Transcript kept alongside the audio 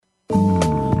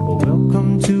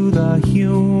the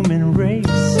human race.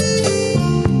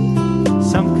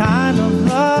 Some kind of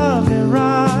love and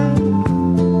ride.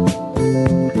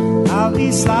 I'll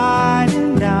be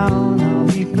sliding down, I'll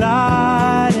be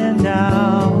gliding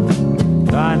down.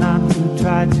 Try not to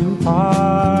try too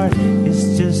hard,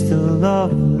 it's just a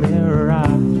lovely ride.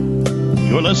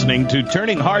 You're listening to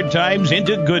Turning Hard Times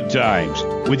into Good Times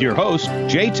with your host,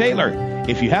 Jay Taylor.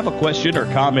 If you have a question or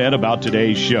comment about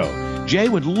today's show, Jay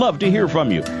would love to hear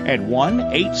from you at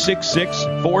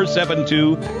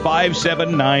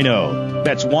 1-866-472-5790.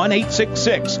 That's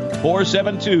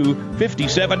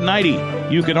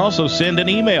 1-866-472-5790. You can also send an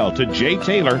email to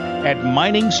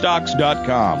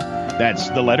jtaylor@miningstocks.com. That's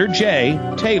the letter J,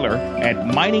 Taylor,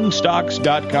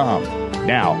 @miningstocks.com.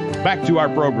 Now, back to our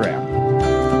program.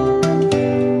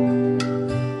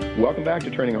 Welcome back to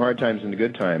Turning Hard Times into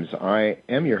Good Times. I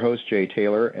am your host, Jay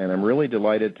Taylor, and I'm really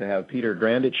delighted to have Peter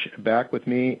Grandich back with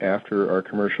me after our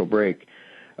commercial break.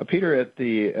 Peter, at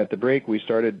the break, we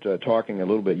started talking a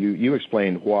little bit. You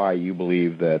explained why you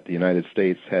believe that the United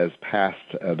States has passed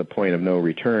the point of no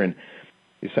return.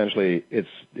 Essentially, it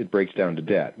breaks down to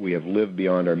debt. We have lived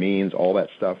beyond our means. All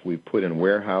that stuff we've put in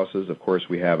warehouses. Of course,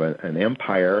 we have an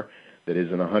empire that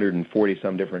is in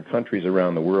 140-some different countries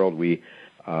around the world. We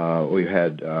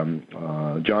had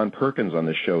John Perkins on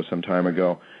this show some time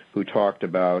ago who talked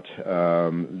about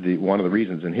one of the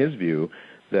reasons, in his view,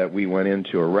 that we went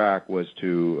into Iraq was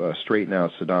to straighten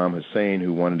out Saddam Hussein,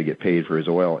 who wanted to get paid for his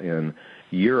oil in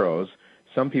euros.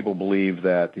 Some people believe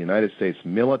that the United States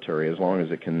military, as long as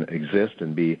it can exist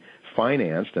and be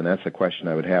financed, and that's a question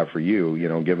I would have for you,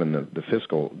 given the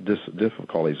fiscal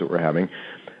difficulties that we're having,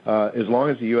 as long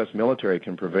as the U.S. military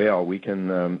can prevail, we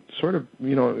can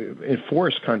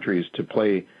enforce countries to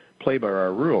play by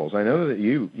our rules. I know that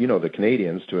the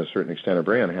Canadians, to a certain extent, are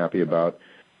very unhappy about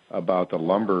the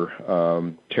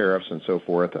lumber tariffs and so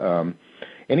forth.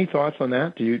 Any thoughts on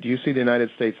that? Do you see the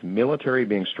United States military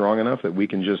being strong enough that we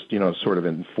can just sort of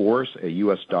enforce a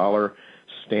U.S. dollar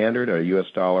standard, a U.S.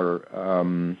 dollar?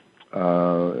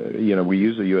 We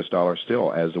use the U.S. dollar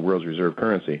still as the world's reserve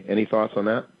currency. Any thoughts on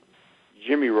that?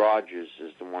 Jimmy Rogers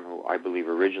is the one who I believe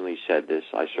originally said this.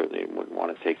 I certainly wouldn't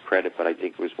want to take credit, but I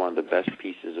think it was one of the best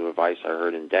pieces of advice I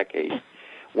heard in decades.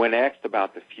 When asked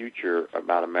about the future,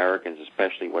 about Americans,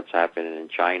 especially what's happening in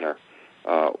China,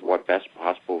 what best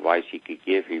possible advice he could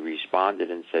give, he responded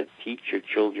and said, teach your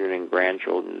children and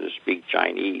grandchildren to speak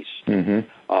Chinese. Mm-hmm.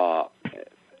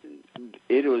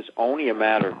 It was only a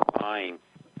matter of time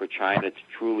for China to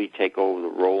truly take over the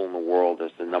role in the world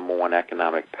as the number one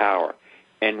economic power.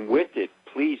 And with it,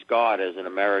 please God, as an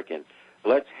American,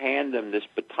 let's hand them this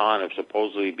baton of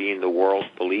supposedly being the world's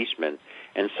policeman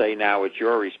and say, now it's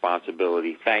your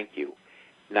responsibility. Thank you.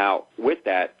 Now, with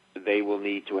that, they will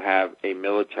need to have a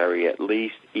military at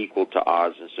least equal to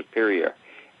Oz and superior.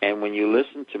 And when you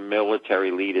listen to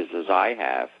military leaders, as I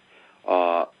have,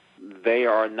 they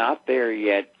are not there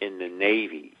yet in the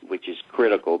Navy, which is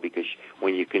critical because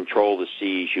when you control the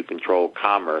seas, you control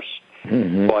commerce.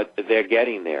 Mm-hmm. But they're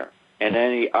getting there. And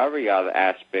any other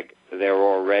aspect, they're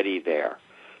already there.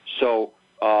 So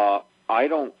I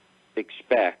don't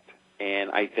expect, and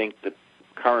I think the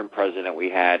current president we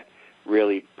had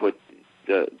really put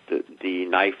the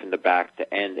knife in the back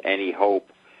to end any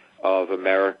hope of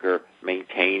America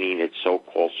maintaining its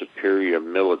so-called superior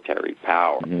military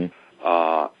power. Mm-hmm.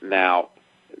 Now,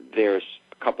 there's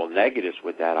a couple of negatives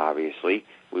with that, obviously.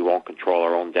 We won't control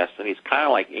our own destiny. It's kind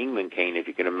of like England, Kane, if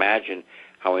you can imagine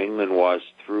how England was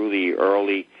through the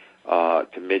early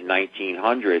to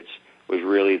mid-1900s, was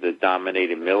really the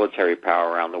dominating military power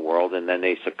around the world, and then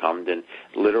they succumbed and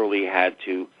literally had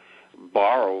to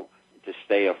borrow to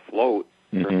stay afloat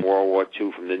during World War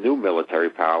II from the new military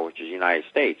power, which is the United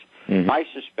States. Mm-hmm. I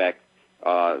suspect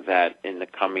that in the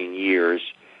coming years,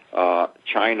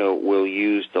 China will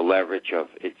use the leverage of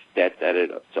its debt that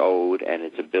it's owed and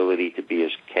its ability to be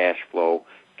a cash flow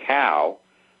cow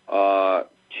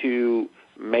to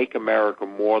make America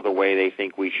more the way they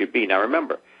think we should be. Now,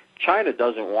 remember, China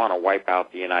doesn't want to wipe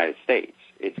out the United States.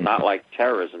 It's not like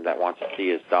terrorism that wants to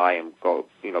see us die and go,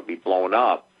 be blown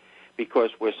up, because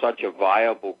we're such a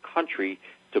viable country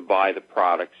to buy the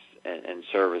products and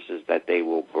services that they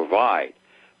will provide.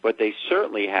 But they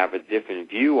certainly have a different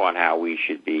view on how we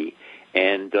should be,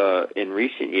 and in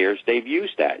recent years they've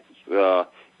used that.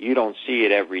 You don't see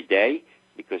it every day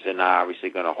because they're not obviously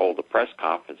going to hold a press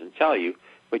conference and tell you,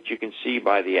 but you can see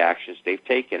by the actions they've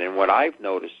taken. And what I've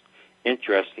noticed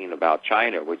interesting about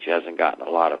China, which hasn't gotten a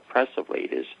lot of press of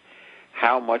late, is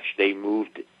how much they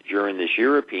moved during this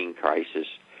European crisis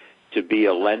to be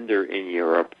a lender in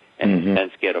Europe and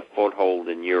hence get a foothold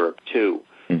in Europe too.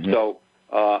 Mm-hmm. So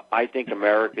I think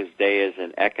America's day as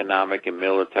an economic and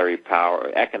military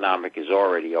power, economic is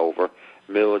already over.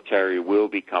 Military will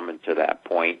be coming to that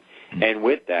point. And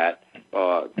with that,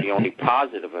 the only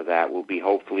positive of that will be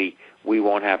hopefully we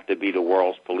won't have to be the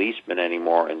world's policeman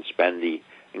anymore and spend the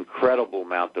incredible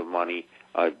amount of money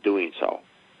doing so.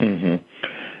 Mm-hmm.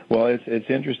 Well, it's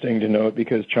interesting to note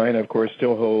because China, of course,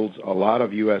 still holds a lot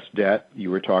of U.S. debt. You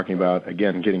were talking about,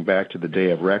 again, getting back to the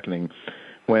day of reckoning,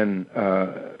 when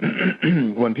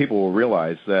when people will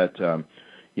realize that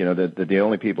that the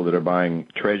only people that are buying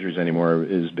treasuries anymore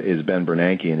is Ben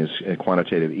Bernanke and his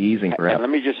quantitative easing. Perhaps. And let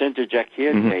me just interject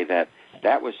here and say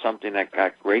that was something that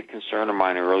got great concern of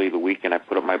mine early the week, and I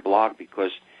put up my blog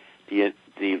because the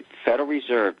Federal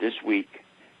Reserve this week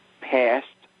passed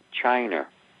China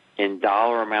in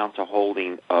dollar amounts of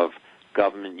holding of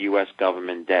U.S.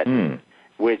 government debt,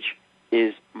 which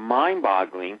is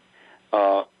mind-boggling.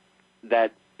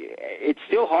 That it's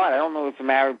still hard. I don't know if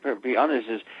America, to be honest,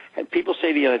 is people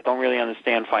say to you that don't really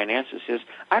understand finances. Is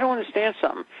I don't understand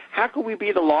something. How could we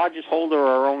be the largest holder of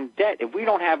our own debt if we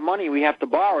don't have money? We have to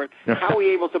borrow it. How are we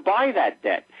able to buy that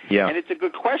debt? Yeah. And it's a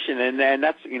good question, and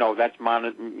that's that's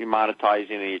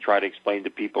monetizing, and you try to explain to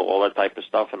people all that type of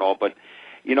stuff and all. But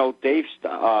Dave,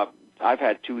 I've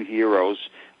had two heroes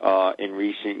in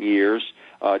recent years.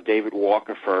 David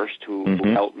Walker first, who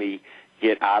helped me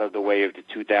get out of the way of the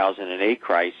 2008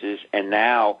 crisis, and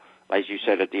now, as you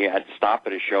said at the stop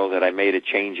of the show, that I made a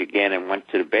change again and went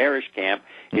to the bearish camp.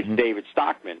 It's David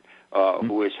Stockman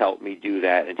who has helped me do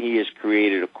that, and he has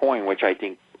created a coin which I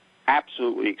think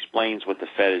absolutely explains what the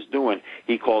Fed is doing.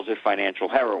 He calls it financial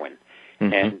heroin,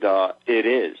 and it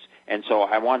is. And so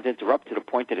I wanted to interrupt to the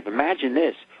point that imagine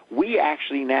this, we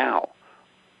actually now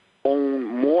own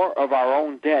more of our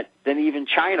own debt than even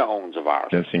China owns of ours.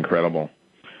 That's incredible.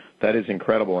 That is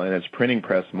incredible, and it's printing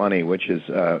press money, which is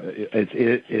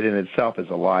it in itself is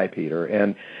a lie, Peter.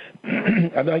 And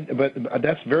but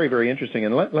that's very, very interesting.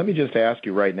 And let me just ask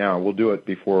you right now. We'll do it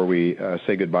before we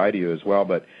say goodbye to you as well.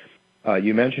 But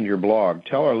you mentioned your blog.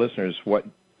 Tell our listeners what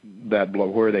that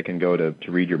blog, where they can go to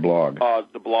read your blog.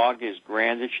 The blog is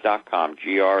Grandich.com,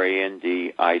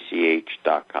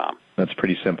 GRANDICH.com. That's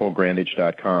pretty simple,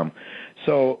 Grandich.com.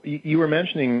 So you were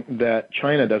mentioning that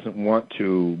China doesn't want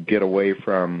to get away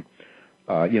from,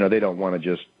 they don't want to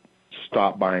just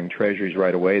stop buying treasuries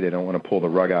right away. They don't want to pull the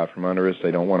rug out from under us. They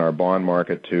don't want our bond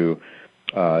market to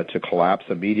collapse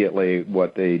immediately.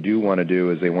 What they do want to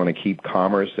do is they want to keep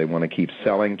commerce. They want to keep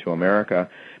selling to America.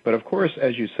 But, of course,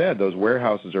 as you said, those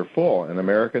warehouses are full, and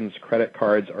Americans' credit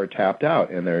cards are tapped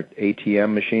out, and their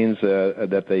ATM machines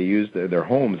that they used, their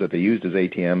homes that they used as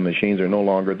ATM machines are no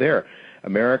longer there.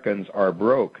 Americans are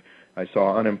broke. I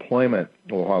saw unemployment.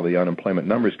 Well, while the unemployment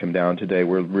numbers come down today,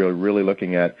 we're really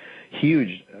looking at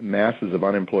huge masses of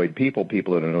unemployed people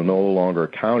that are no longer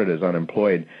counted as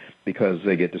unemployed because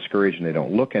they get discouraged and they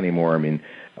don't look anymore. I mean,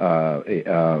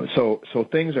 so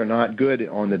things are not good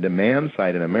on the demand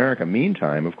side in America.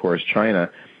 Meantime, of course, China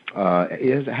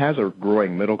has a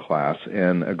growing middle class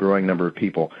and a growing number of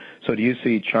people. So do you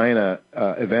see China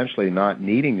eventually not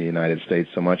needing the United States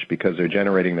so much because they're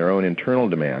generating their own internal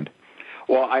demand?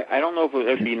 Well, I don't know if it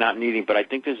would be not needing, but I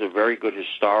think there's a very good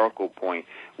historical point,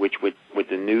 which with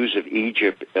the news of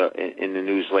Egypt in the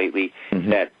news lately,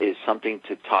 that is something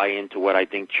to tie into what I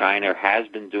think China has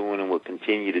been doing and will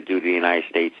continue to do to the United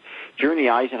States. During the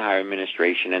Eisenhower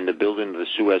administration and the building of the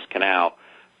Suez Canal,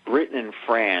 Britain and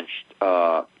France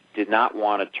did not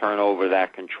want to turn over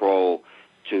that control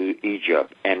to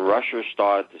Egypt, and Russia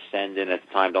started to send in at the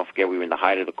time. Don't forget, we were in the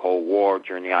height of the Cold War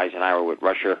during the Eisenhower with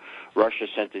Russia. Russia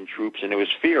sent in troops, and there was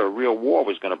fear a real war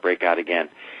was going to break out again.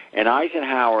 And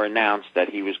Eisenhower announced that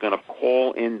he was going to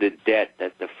call in the debt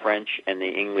that the French and the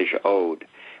English owed,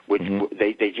 which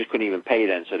they just couldn't even pay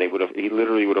then. So he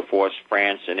literally would have forced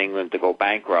France and England to go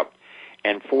bankrupt.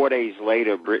 And 4 days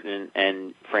later, Britain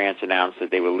and France announced that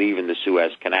they were leaving the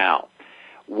Suez Canal.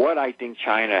 What I think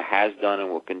China has done and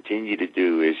will continue to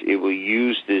do is it will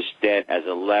use this debt as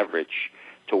a leverage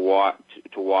to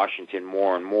Washington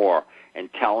more and more, and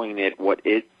telling it what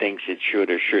it thinks it should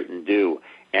or shouldn't do.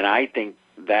 And I think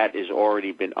that has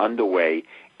already been underway.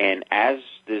 And as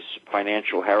this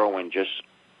financial heroin just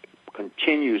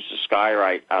continues to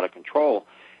skyrocket out of control,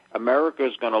 America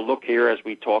is going to look here as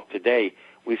we talk today.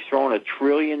 We've thrown $1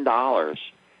 trillion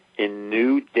in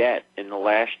new debt in the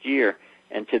last year.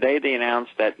 And today they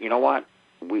announced that, you know what,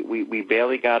 we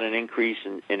barely got an increase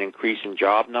in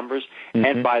job numbers.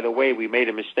 And by the way, we made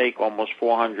a mistake. Almost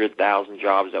 400,000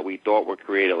 jobs that we thought were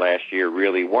created last year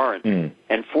really weren't.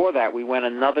 And for that, we went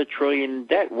another $1 trillion in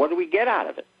debt. What do we get out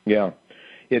of it? Yeah.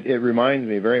 It reminds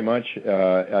me very much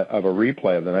of a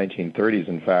replay of the 1930s,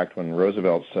 in fact, when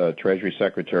Roosevelt's Treasury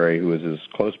Secretary, who was his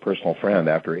close personal friend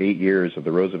after 8 years of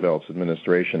the Roosevelt's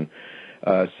administration,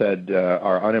 said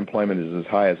our unemployment is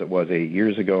as high as it was 8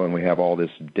 years ago, and we have all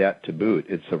this debt to boot.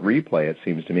 It's a replay, it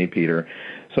seems to me, Peter.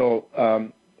 So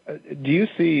do you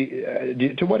see,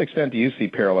 to what extent do you see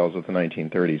parallels with the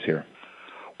 1930s here?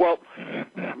 Well,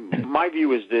 my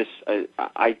view is this.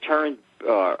 I turned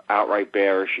outright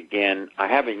bearish again. I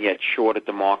haven't yet shorted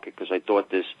the market because I thought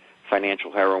this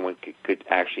financial heroin could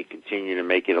actually continue to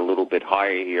make it a little bit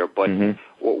higher here. But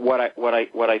what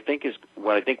I think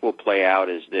will play out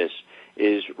is this: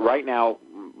 is right now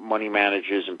money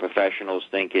managers and professionals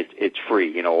think it's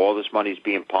free. You know, all this money's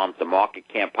being pumped. The market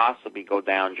can't possibly go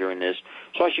down during this,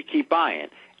 so I should keep buying.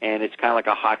 And it's kind of like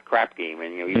a hot crap game.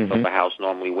 And, you know, even though the house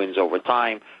normally wins over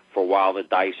time, for a while the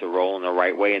dice are rolling the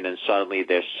right way, and then suddenly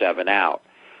there's 7 out.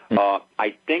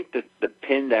 I think that the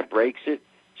pin that breaks it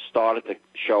started to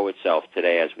show itself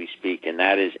today as we speak, and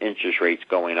that is interest rates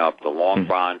going up. The long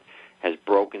bond has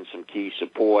broken some key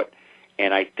support,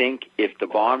 and I think if the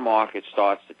bond market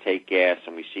starts to take gas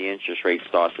and we see interest rates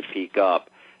start to peak up,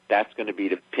 that's going to be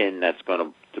the pin that's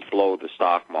going to blow the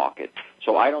stock market.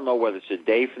 So I don't know whether it's a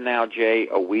day from now, Jay,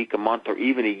 a week, a month, or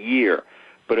even a year,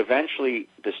 but eventually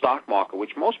the stock market,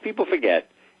 which most people forget,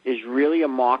 is really a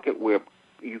market where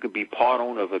you could be part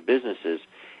owner of businesses.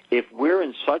 If we're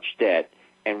in such debt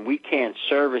and we can't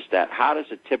service that, how does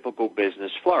a typical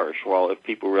business flourish? Well, if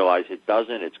people realize it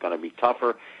doesn't, it's going to be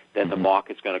tougher, then the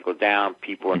market's going to go down.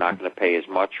 People are not going to pay as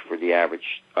much for the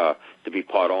average to be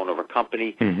part owner of a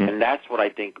company, and that's what I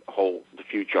think the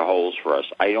future holds for us.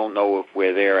 I don't know if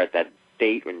we're there at that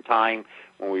date and time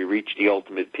when we reach the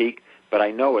ultimate peak, but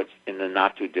I know it's in the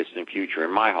not-too-distant future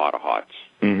in my heart of hearts.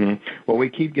 Well, we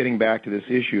keep getting back to this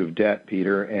issue of debt,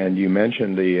 Peter, and you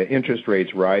mentioned the interest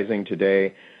rates rising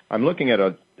today. I'm looking at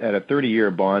a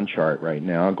 30-year bond chart right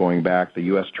now, going back, the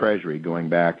U.S. Treasury, going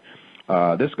back.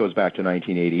 This goes back to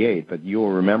 1988, but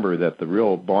you'll remember that the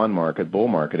real bond market, bull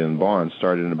market in bonds,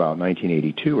 started in about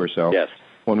 1982 or so. Yes.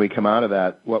 When we come out of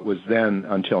that, what was then,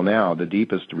 until now, the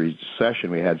deepest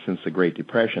recession we had since the Great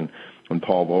Depression, when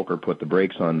Paul Volcker put the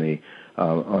brakes on the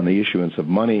issuance of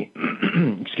money,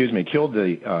 excuse me, killed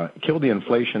the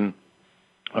inflation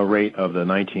rate of the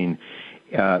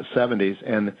 1970s,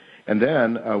 and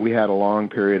then we had a long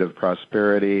period of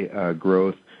prosperity,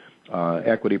 growth.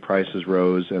 Equity prices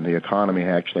rose, and the economy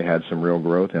actually had some real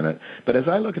growth in it. But as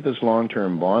I look at this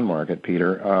long-term bond market,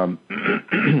 Peter,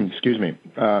 excuse me,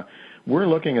 we're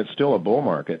looking at still a bull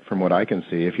market from what I can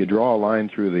see. If you draw a line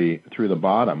through the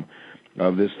bottom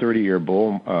of this 30-year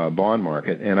bull bond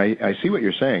market, and I see what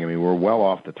you're saying. I mean, we're well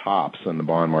off the tops in the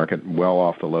bond market, well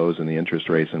off the lows in the interest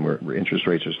rates, and interest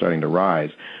rates are starting to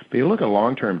rise. But you look at a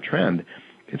long-term trend,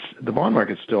 the bond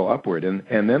market's still upward,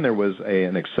 and then there was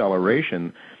an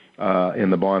acceleration in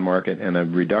the bond market and a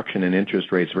reduction in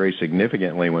interest rates very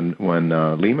significantly when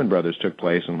Lehman Brothers took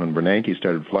place and when Bernanke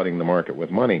started flooding the market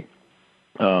with money.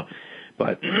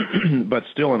 But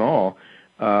still in all,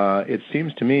 it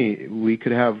seems to me we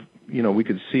could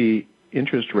see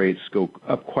interest rates go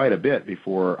up quite a bit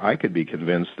before I could be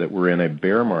convinced that we're in a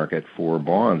bear market for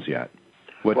bonds yet.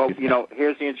 Well,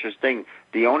 here's the interesting thing.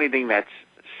 The only thing that's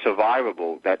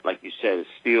survivable, that, like you said, is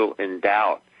still in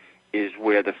doubt, is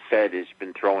where the Fed has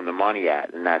been throwing the money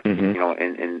at, and that's in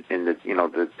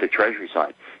the Treasury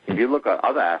side. If you look at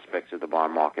other aspects of the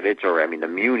bond market, the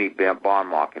muni bond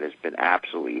market has been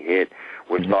absolutely hit.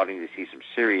 We're starting to see some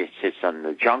serious hits on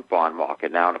the junk bond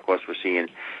market now, and of course we're seeing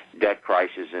debt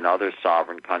crisis in other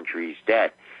sovereign countries'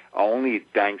 debt. Only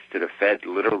thanks to the Fed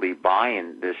literally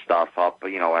buying this stuff up,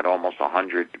 at almost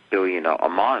 $100 billion a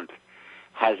month,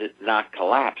 has it not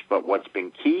collapsed. But what's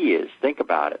been key is, think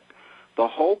about it. The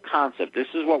whole concept, this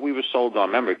is what we were sold on.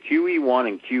 Remember, QE1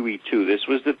 and QE2, this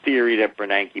was the theory that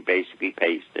Bernanke basically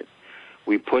pasted.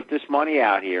 We put this money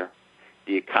out here,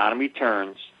 the economy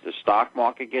turns, the stock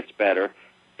market gets better,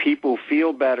 people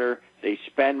feel better, they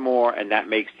spend more, and that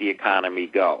makes the economy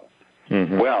go.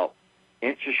 Well,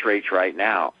 interest rates right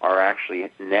now are actually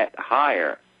net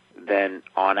higher than,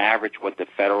 on average, what the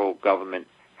federal government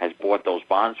has bought those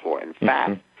bonds for. In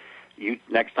fact,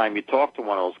 next time you talk to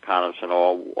one of those economists and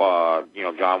all,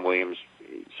 John Williams,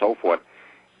 so forth,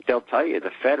 they'll tell you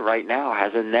the Fed right now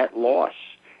has a net loss.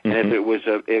 And if it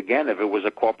was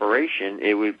a corporation,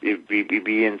 it would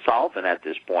be insolvent at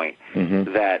this point.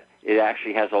 That it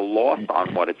actually has a loss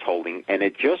on what it's holding, and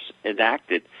it just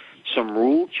enacted some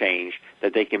rule change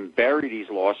that they can bury these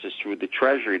losses through the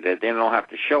Treasury, that they don't have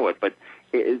to show it. But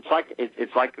it's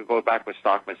like to go back what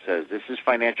Stockman says. This is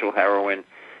financial heroin.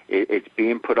 It's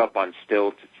being put up on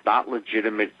stilts. It's not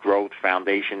legitimate growth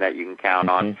foundation that you can count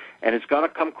on, and it's going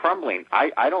to come crumbling.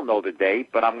 I don't know the day,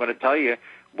 but I'm going to tell you,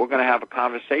 we're going to have a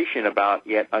conversation about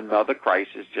yet another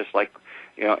crisis, just like,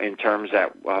 in terms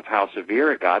of how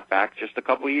severe it got back just a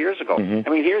couple of years ago. I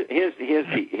mean, here's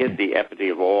the epitome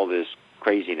of all this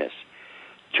craziness.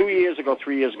 2 years ago,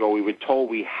 3 years ago, we were told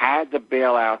we had to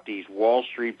bail out these Wall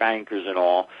Street bankers and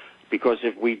all, because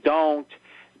if we don't,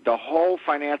 the whole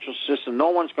financial system, no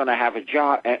one's going to have a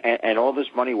job, and all this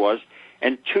money was.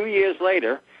 And 2 years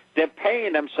later, they're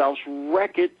paying themselves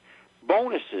record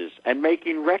bonuses and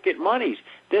making record monies.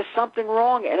 There's something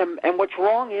wrong, and what's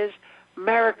wrong is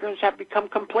Americans have become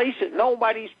complacent.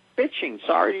 Nobody's bitching.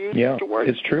 Sorry to use the word.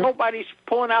 It's true. Nobody's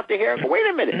pulling out their hair. Wait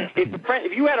a minute.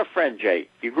 If you had a friend, Jay,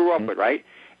 you grew up with, right?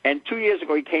 And 2 years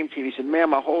ago he came to you and he said, "Man,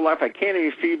 my whole life I can't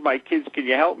even feed my kids. Can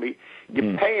you help me?"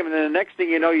 You pay him, and then the next thing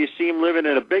you know, you see him living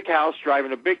in a big house,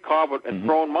 driving a big car, and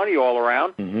throwing money all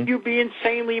around. You'd be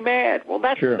insanely mad. Well,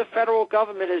 that's what the federal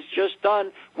government has just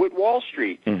done with Wall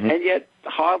Street, and yet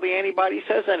hardly anybody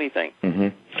says anything.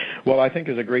 Well, I think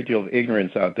there's a great deal of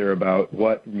ignorance out there about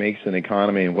what makes an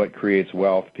economy and what creates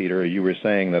wealth, Peter. You were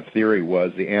saying the theory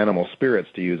was the animal spirits,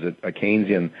 to use a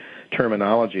Keynesian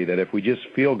terminology, that if we just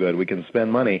feel good, we can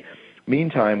spend money.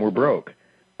 Meantime, we're broke.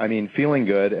 I mean, feeling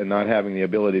good and not having the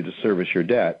ability to service your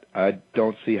debt, I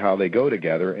don't see how they go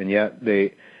together, and yet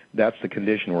that's the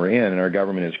condition we're in, and our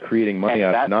government is creating money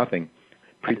out of nothing,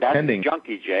 pretending. That's the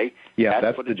junkie, Jay. Yeah,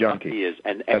 that's what the junkie. Is.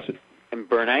 And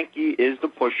Bernanke is the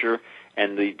pusher,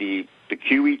 and the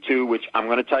QE2, which I'm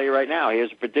going to tell you right now,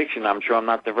 here's a prediction. I'm sure I'm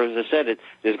not the first that said it.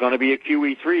 There's going to be a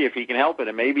QE3 if he can help it,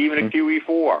 and maybe even a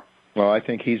QE4. Well, I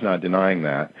think he's not denying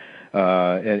that.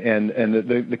 And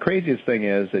the craziest thing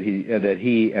is that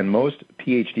he and most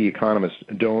PhD economists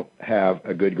don't have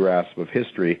a good grasp of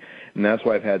history, and that's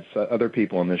why I've had other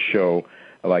people on this show,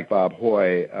 like Bob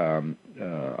Hoy,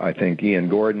 I think Ian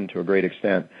Gordon to a great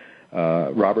extent,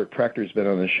 Robert Prechter's been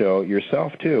on the show,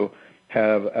 yourself too,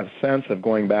 have a sense of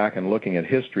going back and looking at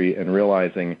history and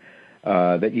realizing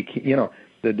that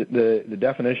the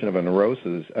definition of a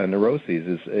neuroses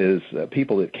is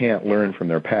people that can't learn from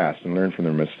their past and learn from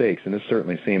their mistakes, and this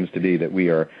certainly seems to be that we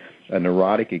are a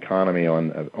neurotic economy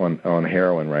on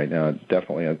heroin right now. It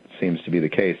definitely seems to be the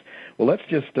case. Well, let's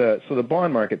just so the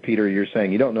bond market, Peter, you're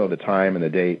saying you don't know the time and the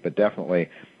date, but definitely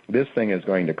this thing is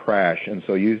going to crash, and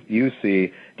so do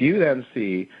you then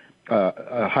see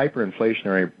a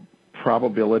hyperinflationary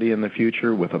probability in the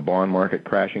future with a bond market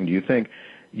crashing? Do you think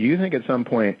at some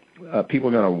point people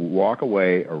are going to walk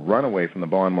away or run away from the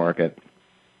bond market,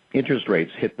 interest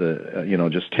rates hit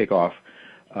just take off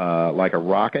like a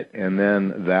rocket, and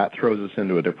then that throws us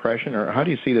into a depression? Or how do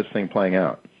you see this thing playing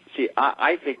out? See,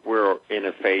 I think we're in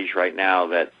a phase right now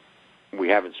that we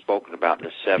haven't spoken about in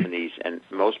the 70s, and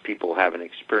most people haven't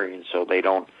experienced, so they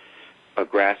don't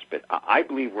grasp it. I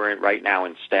believe we're right now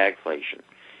in stagflation.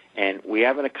 And we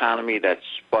have an economy that's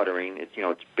sputtering.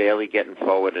 It's barely getting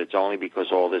forward. It's only because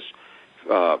all this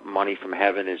money from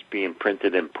heaven is being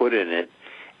printed and put in it.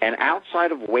 And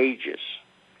outside of wages,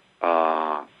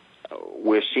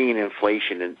 we're seeing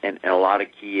inflation in a lot of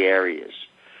key areas.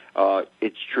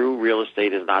 It's true, real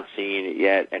estate is not seeing it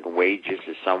yet, and wages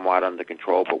is somewhat under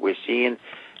control, but we're seeing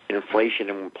inflation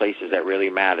in places that really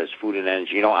matters, food and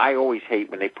energy. I always hate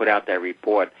when they put out that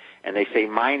report and they say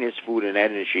minus food and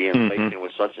energy, inflation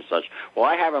was such and such. Well,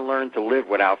 I haven't learned to live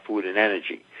without food and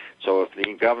energy. So if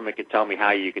the government can tell me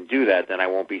how you can do that, then I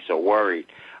won't be so worried.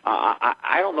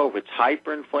 I don't know if it's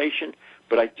hyperinflation,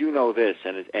 but I do know this,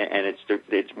 and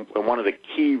it's one of the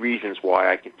key reasons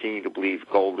why I continue to believe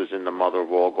gold is in the mother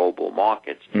of all global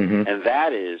markets, and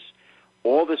that is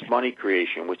all this money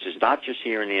creation, which is not just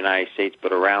here in the United States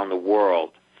but around the world,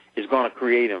 is going to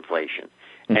create inflation.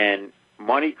 And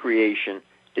money creation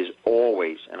is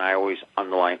always, and I always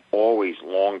underline, always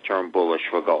long-term bullish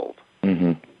for gold.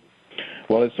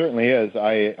 Well, it certainly is.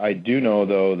 I do know,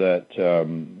 though,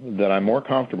 that I'm more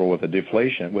comfortable with an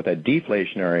unstable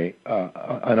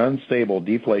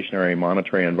deflationary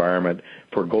monetary environment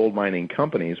for gold mining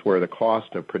companies, where the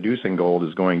cost of producing gold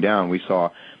is going down. We saw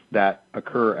that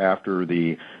occur after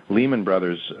the Lehman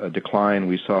Brothers decline.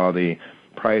 We saw the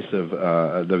price of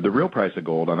the real price of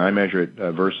gold, and I measure it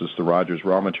versus the Rogers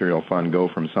Raw Material Fund, go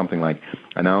from something like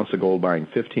an ounce of gold buying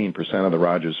 15% of the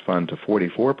Rogers Fund to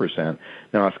 44%.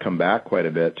 Now it's come back quite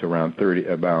a bit to around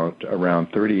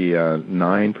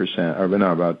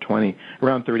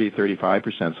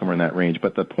 35%, somewhere in that range.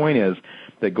 But the point is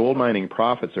that gold mining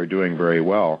profits are doing very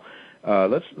well.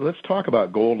 Let's talk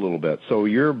about gold a little bit. So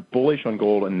you're bullish on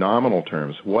gold in nominal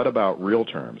terms. What about real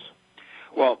terms?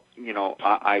 Well,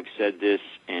 I've said this,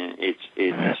 and it's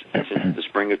since the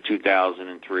spring of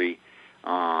 2003.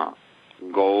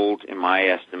 gold, in my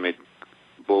estimate,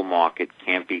 bull market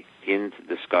can't begin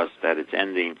to discuss that it's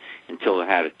ending until it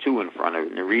had a 2 in front of it.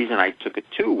 And the reason I took a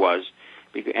 2 was,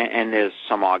 and there's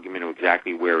some argument of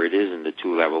exactly where it is in the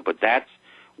 2 level, but that's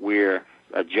where,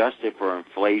 adjusted for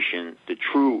inflation, the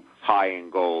true high in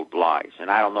gold lies.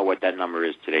 And I don't know what that number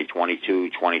is today,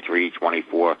 22, 23,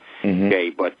 24, okay,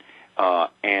 but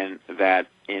and that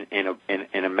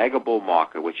in a mega bull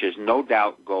market, which is no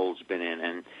doubt gold's been in,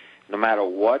 and no matter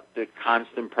what the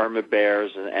constant perma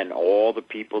bears and all the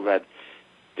people that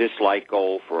dislike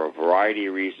gold for a variety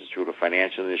of reasons through the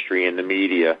financial industry and the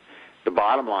media, the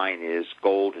bottom line is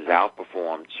gold has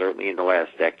outperformed, certainly in the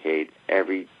last decade,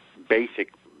 every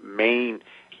basic main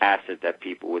asset that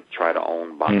people would try to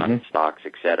own, bonds, stocks,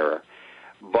 etc.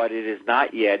 But it has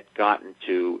not yet gotten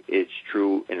to its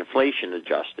true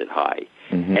inflation-adjusted high.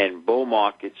 And bull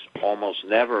markets almost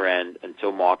never end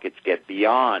until markets get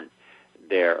beyond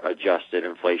their adjusted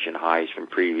inflation highs from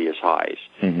previous highs.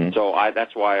 So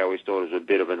that's why I always thought it was a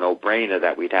bit of a no-brainer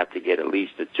that we'd have to get at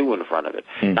least a 2 in front of it.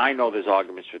 Now, I know there's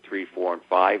arguments for 3, 4, and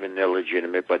 5, and they're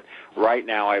legitimate, but right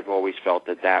now I've always felt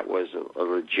that was a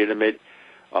legitimate,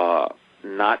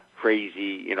 not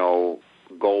crazy,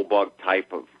 gold bug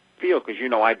type of feel, because,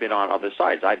 I've been on other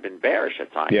sides. I've been bearish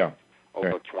at times.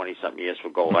 Over 20-something years for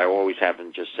gold. I always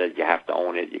haven't just said you have to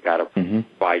own it. You got to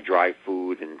buy dry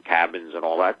food and cabins and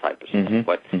all that type of stuff.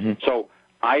 But so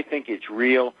I think it's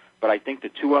real. But I think the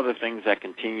 2 other things that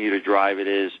continue to drive it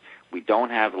is we don't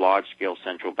have large-scale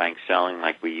central bank selling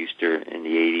like we used to in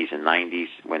the 80s and 90s.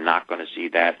 We're not going to see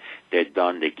that. They're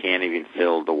done. They can't even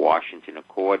fill the Washington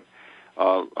Accord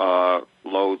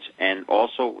loads. And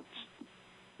also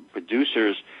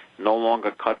producers no longer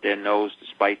cut their nose to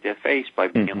spite their face by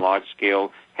being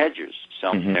large-scale hedgers,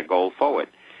 selling their gold forward.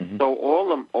 So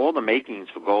all the makings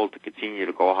for gold to continue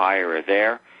to go higher are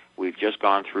there. We've just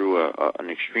gone through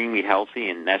an extremely healthy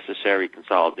and necessary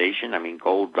consolidation. I mean,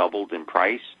 gold doubled in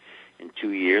price in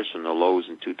 2 years from the lows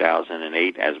in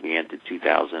 2008 as we entered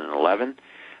 2011.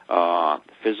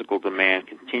 Physical demand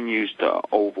continues to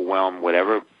overwhelm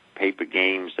whatever paper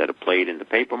games that are played in the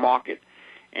paper market,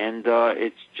 and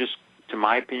it's just, to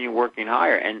my opinion, working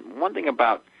higher. And one thing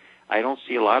about I don't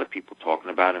see a lot of people talking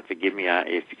about, and forgive me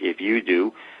if you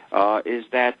do, is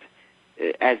that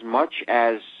as much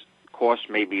as costs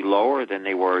may be lower than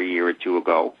they were a year or 2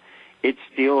 ago, it's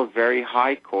still a very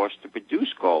high cost to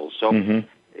produce gold. So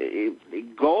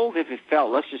gold, if it fell,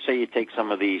 let's just say you take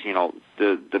some of these,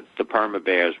 the perma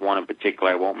bears, one in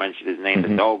particular, I won't mention his name,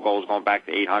 that gold's going back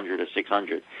to 800 or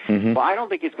 600. Well, I don't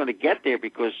think it's going to get there,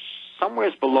 because somewhere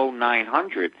below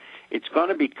 900, it's going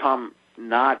to become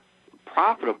not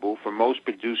profitable for most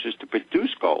producers to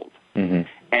produce gold.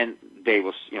 And they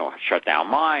will, shut down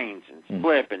mines and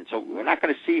flip, and so we're not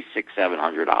going to see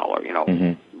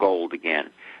 $600-700, gold again.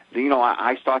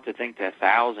 I start to think that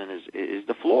 1,000 is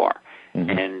the floor,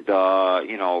 and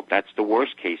that's the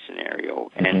worst case scenario.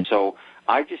 And so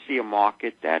I just see a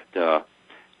market that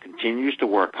continues to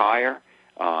work higher.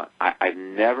 I've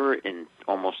never, in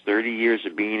almost 30 years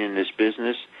of being in this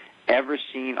business, ever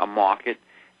seen a market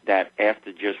that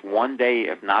after just one day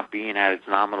of not being at its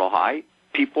nominal high,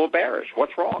 people are bearish.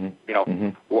 What's wrong?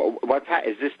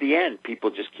 Is this the end? People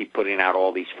just keep putting out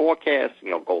all these forecasts.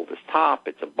 Gold is top.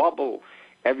 It's a bubble.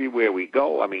 Everywhere we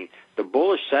go. I mean, the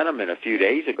bullish sentiment a few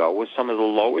days ago was some of the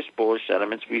lowest bullish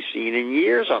sentiments we've seen in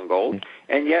years on gold.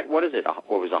 And yet, what is it?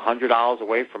 What was $100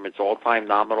 away from its all-time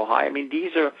nominal high? I mean,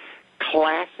 these are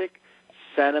classic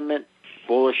sentiment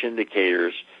bullish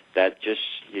indicators that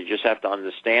you just have to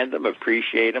understand them,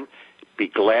 appreciate them, be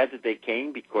glad that they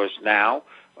came, because now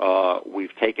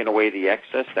we've taken away the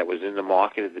excess that was in the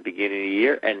market at the beginning of the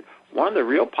year. And one of the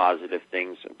real positive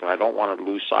things that I don't want to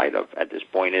lose sight of at this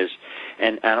point is,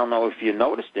 and I don't know if you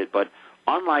noticed it, but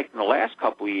unlike in the last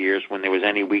couple of years when there was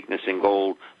any weakness in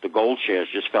gold, the gold shares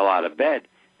just fell out of bed.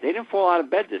 They didn't fall out of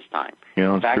bed this time.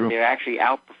 Yeah, in fact, true. they actually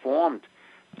outperformed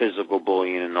physical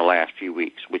bullion in the last few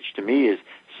weeks, which to me is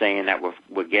saying that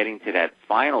we're getting to that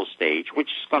final stage, which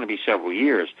is going to be several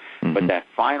years, but that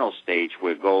final stage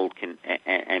where gold can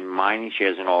and mining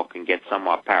shares and all can get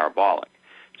somewhat parabolic.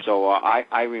 So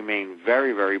I remain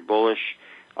very, very bullish.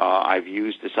 I've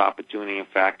used this opportunity, in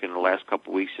fact, in the last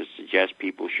couple of weeks to suggest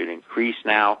people should increase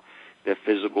now their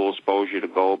physical exposure to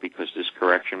gold, because this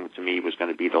correction, to me, was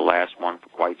going to be the last one for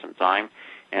quite some time.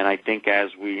 And I think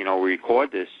as we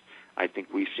record this, I think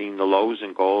we've seen the lows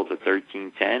in gold at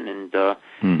 1310,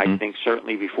 and I think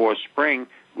certainly before spring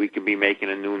we could be making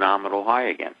a new nominal high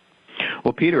again.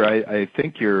 Well, Peter, I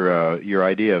think your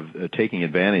idea of taking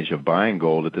advantage of buying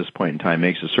gold at this point in time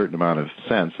makes a certain amount of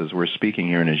sense. As we're speaking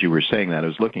here, and as you were saying that, I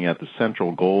was looking at the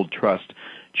Central Gold Trust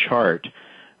chart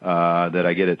that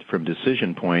I get it from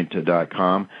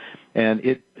DecisionPoint.com, and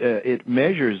it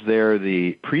measures there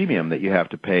the premium that you have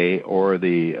to pay, or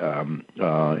the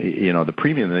the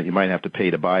premium that you might have to pay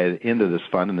to buy into this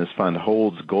fund. And this fund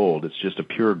holds gold. It's just a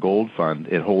pure gold fund.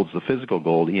 It holds the physical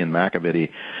gold. Ian McAvity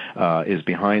is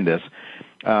behind this.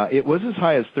 It was as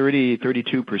high as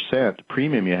 32%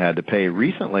 premium you had to pay.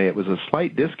 Recently, it was a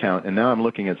slight discount, and now I'm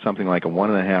looking at something like a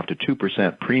 1.5% to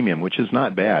 2% premium, which is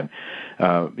not bad,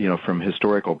 from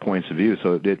historical points of view.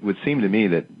 So it would seem to me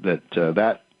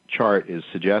that chart is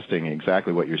suggesting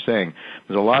exactly what you're saying.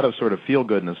 There's a lot of sort of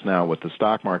feel-goodness now with the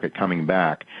stock market coming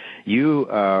back.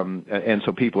 And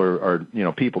so people are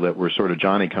people that were sort of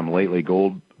Johnny-come-lately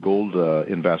gold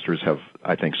investors have,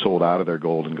 I think, sold out of their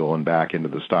gold and going back into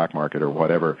the stock market or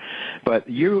whatever. But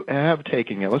you have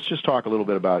taken it. Let's just talk a little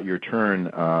bit about your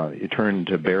turn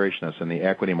to bearishness in the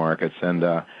equity markets.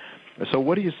 And so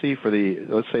what do you see for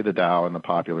let's say the Dow and the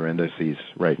popular indices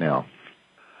right now?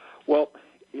 Well,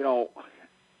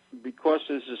 because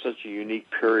this is such a unique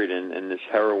period and this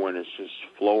heroin is just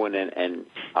flowing in, and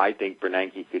I think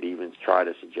Bernanke could even try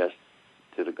to suggest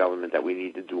to the government that we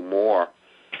need to do more,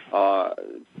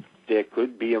 there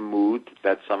could be a mood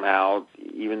that somehow,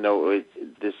 even though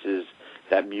this is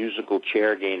that musical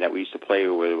chair game that we used to play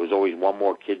where there was always one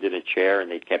more kid in a chair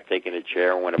and they kept taking a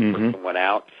chair, and when a person went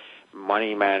out,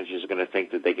 money managers are going to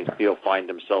think that they can still find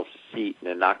themselves a seat and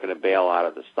they're not going to bail out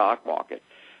of the stock market.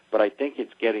 But I think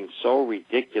it's getting so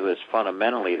ridiculous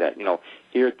fundamentally that,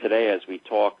 here today as we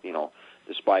talk,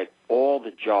 despite all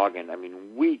the jargon,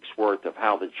 weeks worth of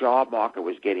how the job market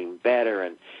was getting better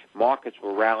and markets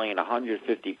were rallying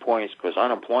 150 points because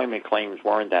unemployment claims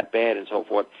weren't that bad and so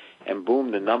forth, and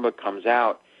boom, the number comes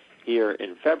out here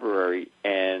in February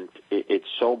and it's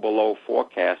so below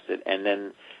forecasted, and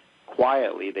then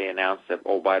quietly they announced that,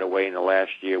 oh, by the way, in the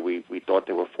last year we thought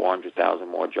there were 400,000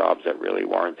 more jobs that really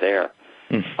weren't there.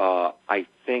 I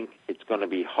think it's going to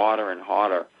be harder and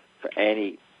harder for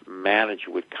any manager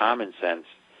with common sense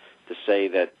to say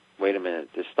that, wait a minute,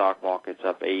 the stock market's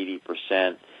up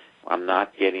 80%. I'm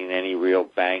not getting any real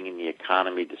bang in the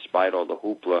economy despite all the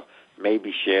hoopla.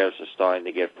 Maybe shares are starting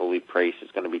to get fully priced.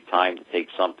 It's going to be time to take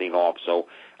something off. So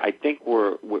I think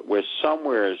we're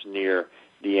somewhere near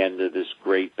the end of this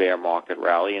great bear market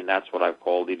rally, and that's what I've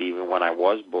called it even when I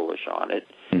was bullish on it.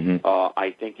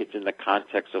 I think it's in the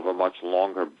context of a much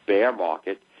longer bear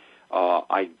market.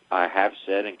 I have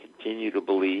said and continue to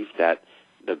believe that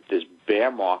this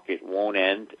bear market won't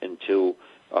end until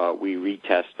we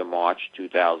retest the March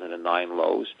 2009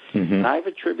 lows. And I've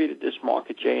attributed this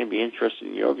market, Jay, and be interested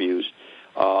in your views,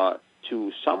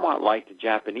 to somewhat like the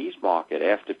Japanese market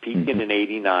after peaking in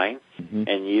 89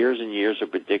 and years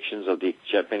of predictions of the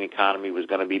Japanese economy was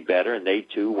going to be better, and they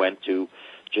too went to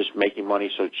just making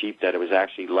money so cheap that it was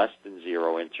actually less than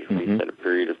zero interest rates at a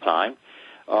period of time.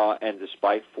 And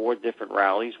despite 4 different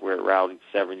rallies where it rallied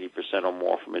 70% or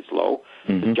more from its low,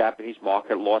 the Japanese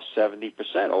market lost 70%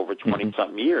 over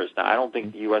 20-something years. Now, I don't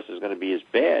think the U.S. is going to be as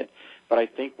bad, but I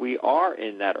think we are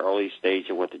in that early stage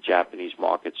of what the Japanese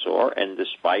market saw, and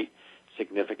despite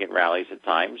significant rallies at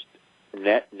times,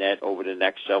 net over the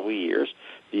next several years,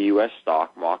 the U.S.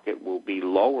 stock market will be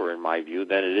lower, in my view,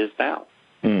 than it is now.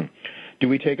 Do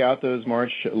we take out those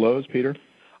March lows, Peter?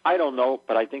 I don't know,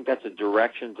 but I think that's a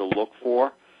direction to look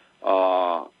for.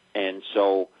 And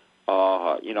so,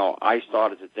 I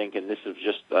started to think, and this is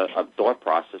just a thought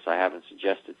process, I haven't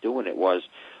suggested doing it, was,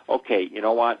 okay, you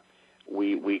know what?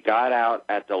 We got out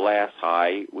at the last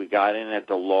high. We got in at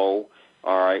the low.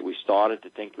 All right, we started to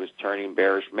think it was turning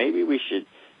bearish. Maybe we should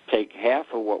take half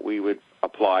of what we would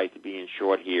apply to being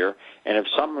short here, and if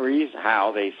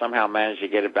they somehow manage to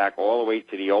get it back all the way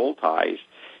to the old highs,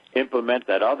 implement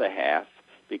that other half,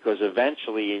 because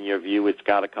eventually, in your view, it's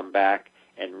got to come back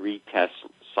and retest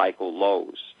cycle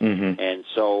lows. And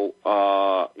so,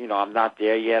 I'm not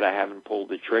there yet. I haven't pulled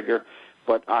the trigger.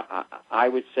 But I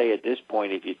would say at this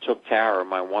point, if you took Tara,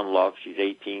 my one love, she's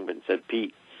 18, but said,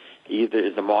 Pete, either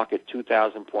is the market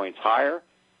 2,000 points higher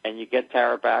and you get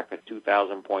Tara back at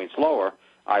 2,000 points lower,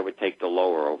 I would take the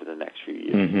lower over the next few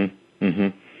years.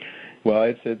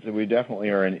 Well, we definitely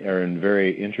are in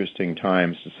very interesting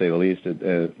times, to say the least.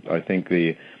 I think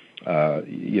the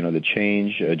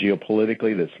change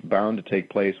geopolitically that's bound to take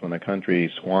place when the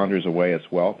country squanders away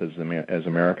its wealth, as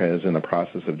America is in the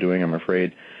process of doing, I'm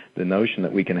afraid. The notion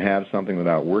that we can have something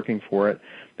without working for it,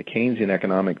 the Keynesian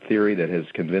economic theory that has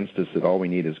convinced us that all we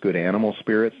need is good animal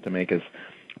spirits to make us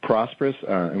prosperous,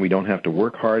 and we don't have to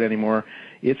work hard anymore.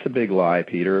 it's a big lie,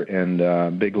 Peter,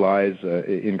 and big lies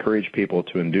encourage people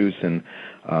to induce in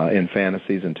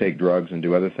fantasies and take drugs and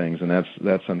do other things, and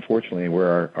that's unfortunately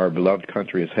where our beloved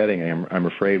country is heading. I'm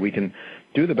afraid we can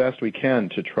do the best we can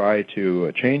to try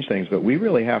to change things, but we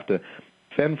really have to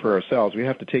fend for ourselves. We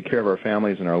have to take care of our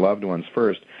families and our loved ones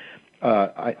first.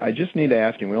 I just need to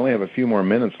ask you, we only have a few more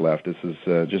minutes left. This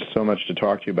is just so much to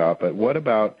talk to you about, but what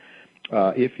about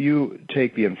if you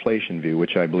take the inflation view,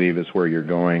 which I believe is where you're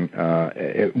going,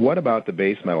 what about the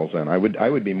base metals then? I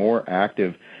would be more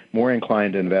active, more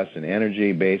inclined to invest in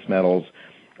energy, base metals,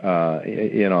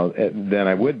 than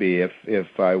I would be if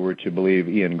I were to believe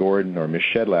Ian Gordon or Ms.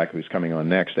 Shedlack, who's coming on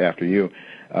next after you,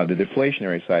 the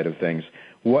deflationary side of things.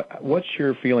 What's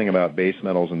your feeling about base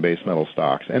metals and base metal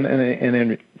stocks,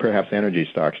 and perhaps energy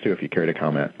stocks too, if you care to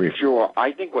comment briefly? Sure.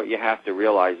 I think what you have to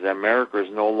realize is that America is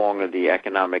no longer the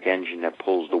economic engine that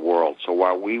pulls the world. So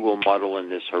while we will muddle in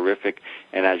this horrific,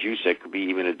 and as you said, could be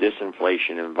even a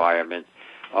disinflation environment,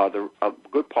 the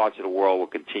good parts of the world will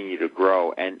continue to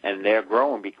grow, and they're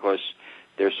growing because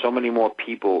there's so many more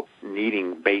people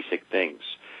needing basic things.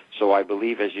 So I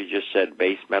believe, as you just said,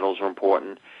 base metals are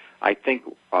important. I think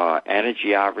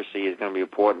energy obviously is going to be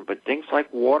important, but things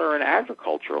like water and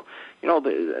agricultural.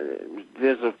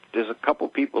 There's a couple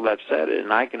people that said it,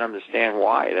 and I can understand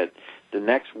why, that the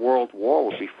next world war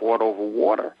will be fought over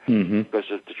water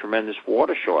because of the tremendous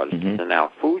water shortages and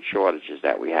now food shortages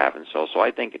that we have. And so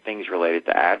I think things related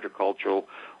to agricultural,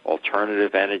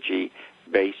 alternative energy,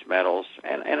 base metals,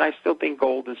 and I still think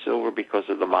gold and silver because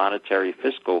of the monetary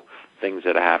fiscal things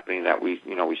that are happening that we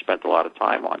spent a lot of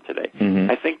time on today.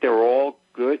 I think they're all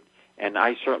good, and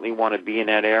I certainly want to be in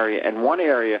that area. And one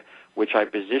area which I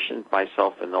positioned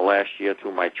myself in the last year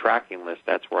through my tracking list,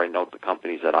 that's where I note the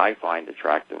companies that I find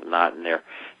attractive,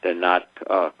 they're not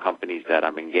companies that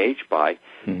I'm engaged by,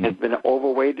 has been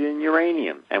overweighted in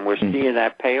uranium. And we're seeing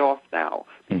that pay off now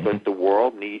because the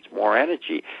world needs more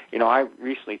energy. I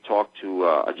recently talked to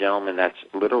a gentleman that's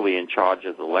literally in charge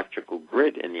of the electrical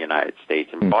grid in the United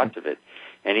States and parts of it.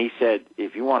 And he said,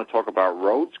 if you want to talk about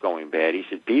roads going bad, he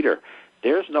said, Peter,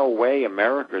 there's no way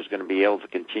America is going to be able to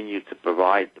continue to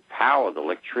provide the power, the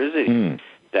electricity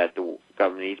that the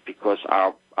government needs because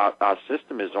our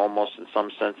system is almost, in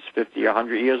some sense, 50 or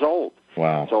 100 years old.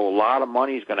 Wow. So a lot of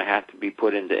money is going to have to be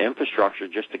put into infrastructure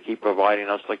just to keep providing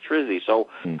us electricity. So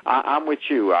I'm with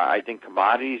you. I think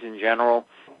commodities in general,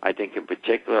 I think in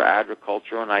particular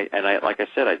agriculture, and I like I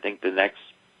said, I think the next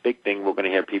big thing we're going to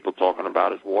hear people talking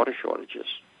about is water shortages.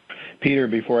 Peter,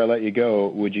 before I let you go,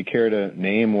 would you care to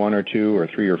name one or two or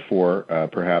three or four,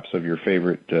 perhaps, of your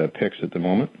favorite picks at the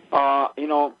moment? I'll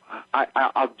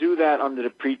do that under the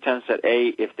pretense that, A,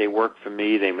 if they work for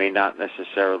me, they may not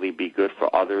necessarily be good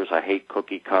for others. I hate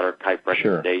cookie-cutter type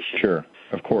recommendations. Sure,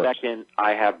 of course. Second,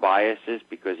 I have biases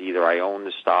because either I own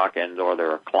the stock and or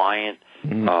they're a client.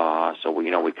 So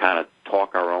we kind of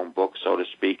talk our own book, so to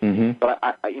speak. But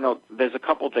there's a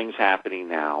couple things happening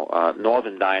now.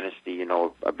 Northern Dynasty,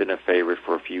 I've been a favorite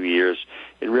for a few years.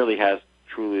 It really has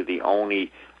truly the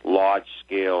only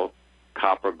large-scale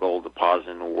copper gold deposit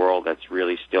in the world that's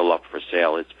really still up for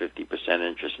sale. It's 50%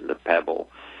 interest in the Pebble.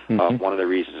 One of the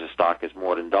reasons the stock has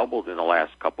more than doubled in the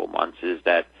last couple months is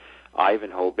that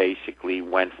Ivanhoe basically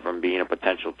went from being a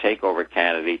potential takeover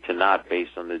candidate to not,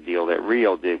 based on the deal that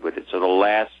Rio did with it. So the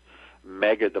last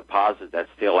mega deposit that's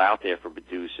still out there for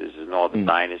producers is Northern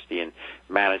Dynasty, and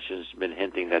management's been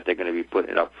hinting that they're going to be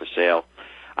putting it up for sale.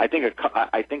 I think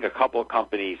a couple of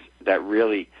companies that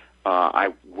really I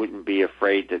wouldn't be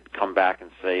afraid to come back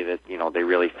and say that they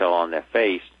really fell on their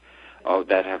face,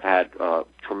 that have had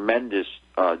tremendous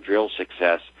drill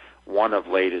success. One of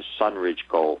late is Sunridge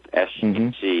Gold,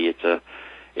 SGC.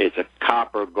 It's a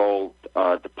copper gold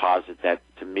deposit that,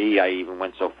 to me, I even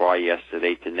went so far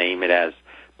yesterday to name it as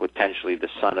potentially the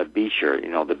son of Beecher,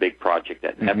 the big project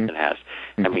that Neptune has.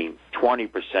 I mean, 20%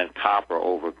 copper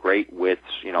over great widths,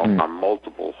 on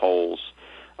multiple holes.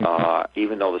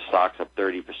 Even though the stock's up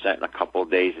 30% in a couple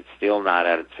of days, it's still not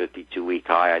at its 52-week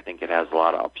high. I think it has a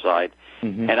lot of upside.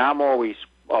 And I'm always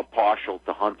partial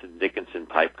to Hunter Dickinson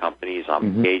type companies.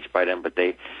 I'm engaged by them, but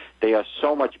they are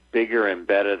so much bigger and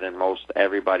better than most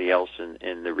everybody else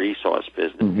in the resource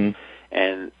business.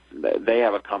 And they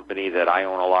have a company that I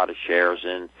own a lot of shares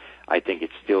in. I think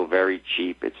it's still very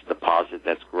cheap. It's a deposit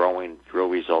that's growing. Drill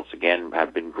results, again,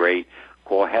 have been great.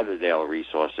 Core Heatherdale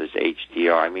Resources,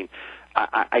 HDR. I mean,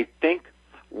 I think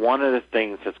one of the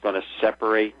things that's going to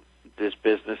separate this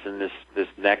business and this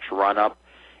next run-up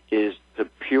is the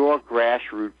pure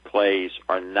grassroots plays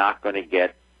are not going to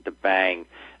get the bang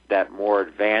that more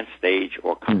advanced stage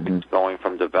or companies going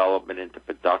from development into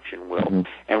production will.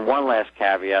 And one last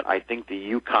caveat, I think the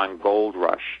Yukon Gold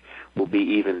Rush will be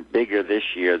even bigger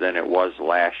this year than it was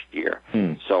last year.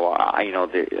 So,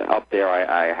 up there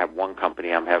I have one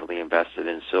company I'm heavily invested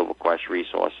in, SilverQuest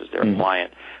Resources. They're a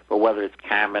client. But whether it's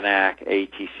Kamenak,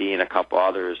 ATC, and a couple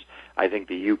others, I think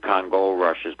the Yukon Gold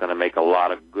Rush is going to make a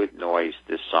lot of good noise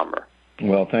this summer.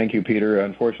 Well, thank you, Peter.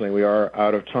 Unfortunately, we are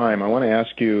out of time. I want to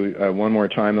ask you one more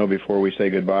time, though, before we say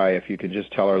goodbye, if you could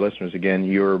just tell our listeners again,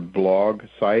 your blog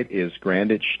site is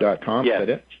grandich.com. Yes. Is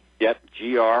that it? Yep,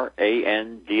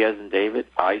 GRAND as in David,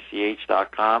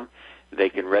 ICH.com. They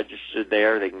can register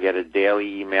there. They can get a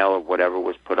daily email of whatever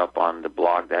was put up on the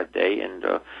blog that day, and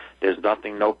there's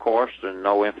no cost and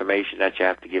no information that you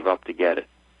have to give up to get it.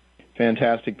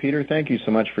 Fantastic. Peter, thank you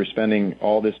so much for spending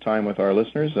all this time with our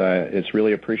listeners. It's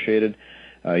really appreciated.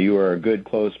 You are a good,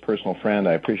 close, personal friend.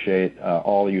 I appreciate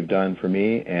all you've done for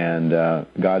me, and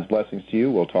God's blessings to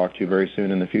you. We'll talk to you very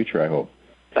soon in the future, I hope.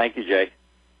 Thank you, Jay.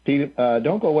 Pete,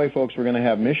 don't go away, folks. We're going to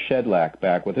have Mish Shedlack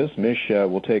back with us. Mish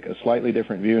will take a slightly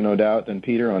different view, no doubt, than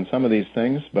Peter on some of these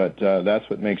things, but that's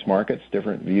what makes markets,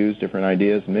 different views, different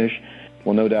ideas. Mish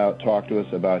will no doubt talk to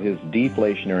us about his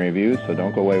deflationary views, so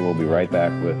don't go away. We'll be right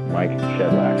back with Mike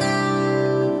Shedlack.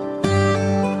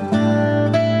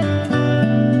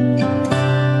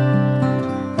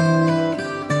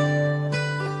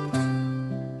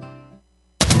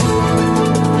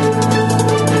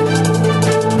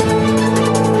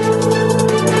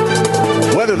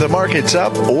 The market's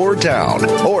up or down,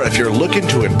 or if you're looking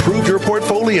to improve your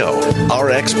portfolio,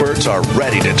 our experts are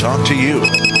ready to talk to you.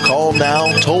 Call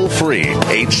now toll free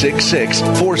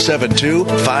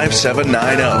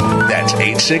 866-472-5790. That's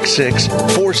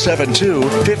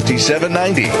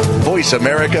 866-472-5790. Voice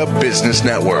America Business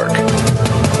Network.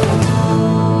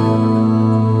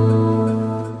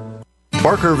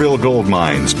 Barkerville Gold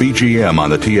Mines, BGM on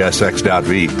the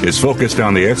TSX.V, is focused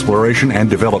on the exploration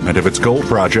and development of its gold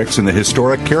projects in the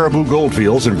historic Caribou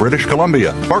Goldfields in British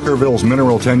Columbia. Barkerville's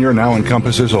mineral tenure now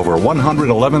encompasses over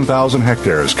 111,000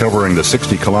 hectares, covering the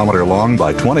 60-kilometer long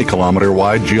by 20-kilometer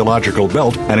wide geological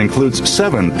belt, and includes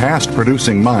 7 past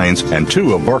producing mines and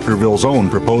 2 of Barkerville's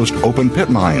own proposed open pit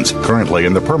mines, currently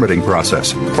in the permitting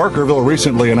process. Barkerville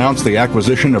recently announced the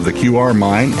acquisition of the QR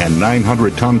mine and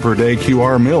 900-ton per day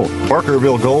QR mill. Barkerville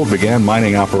Gold began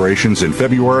mining operations in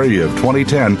February of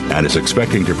 2010 and is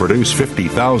expecting to produce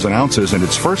 50,000 ounces in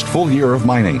its first full year of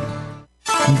mining.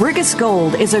 Brigus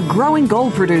Gold is a growing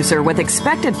gold producer with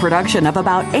expected production of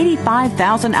about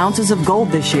 85,000 ounces of gold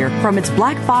this year from its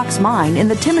Black Fox mine in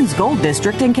the Timmins Gold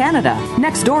District in Canada.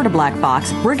 Next door to Black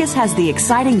Fox, Brigus has the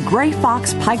exciting Grey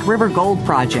Fox Pike River Gold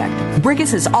Project.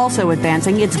 Brigus is also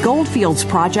advancing its Goldfields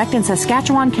project in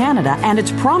Saskatchewan, Canada, and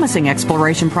its promising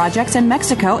exploration projects in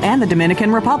Mexico and the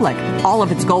Dominican Republic. All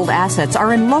of its gold assets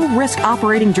are in low-risk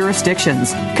operating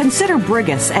jurisdictions. Consider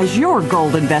Brigus as your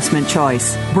gold investment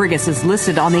choice. Brigus is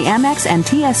listed on the MX and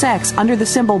TSX under the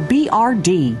symbol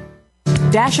BRD.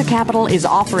 Dasha Capital is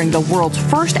offering the world's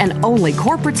first and only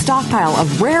corporate stockpile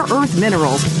of rare earth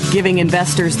minerals, giving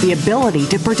investors the ability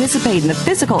to participate in the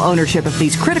physical ownership of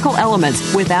these critical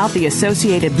elements without the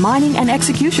associated mining and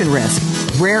execution risk.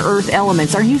 Rare earth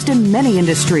elements are used in many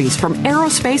industries, from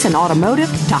aerospace and automotive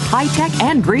to high-tech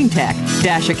and green tech.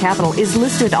 Dasha Capital is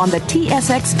listed on the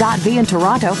TSX.V in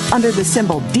Toronto under the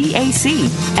symbol DAC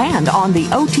and on the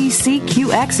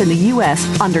OTCQX in the U.S.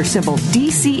 under symbol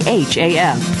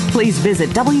DCHAF. Please visit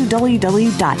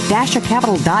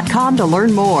www.dashacapital.com to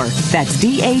learn more. That's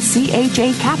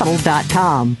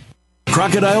DACHAcapital.com.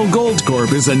 Crocodile Gold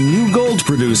Corp is a new gold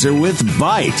producer with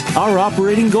Bite. Our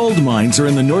operating gold mines are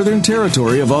in the Northern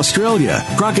Territory of Australia.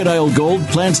 Crocodile Gold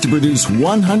plans to produce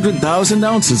 100,000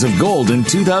 ounces of gold in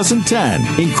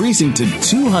 2010, increasing to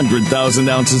 200,000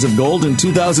 ounces of gold in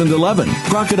 2011.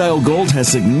 Crocodile Gold has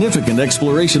significant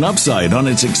exploration upside on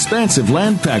its expansive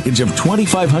land package of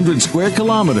 2,500 square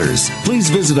kilometers. Please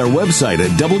visit our website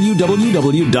at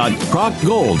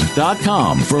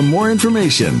www.crocgold.com for more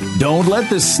information. Don't let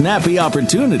this snappy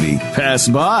opportunity pass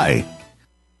by.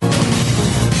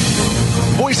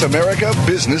 Voice America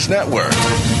Business Network,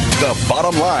 the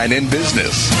bottom line in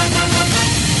business.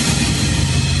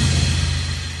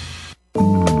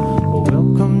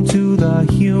 Welcome to the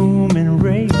human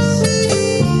race.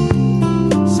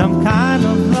 Some kind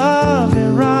of love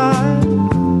and ride.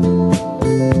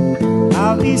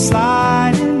 I'll be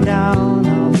sliding down,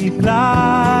 I'll be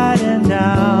gliding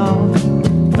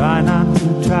down. Try not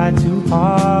to try too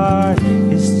hard,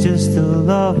 it's just a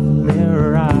lovely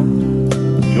ride.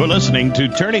 You're listening to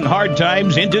Turning Hard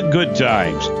Times into Good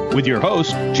Times with your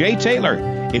host, Jay Taylor.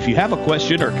 If you have a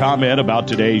question or comment about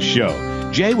today's show,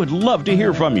 Jay would love to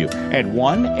hear from you at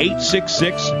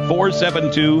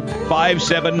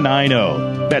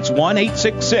 1-866-472-5790. That's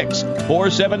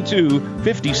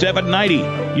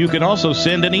 1-866-472-5790. You can also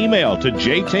send an email to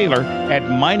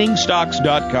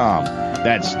jtaylor@miningstocks.com.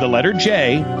 That's the letter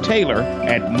J, Taylor,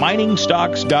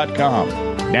 @miningstocks.com.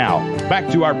 Now, back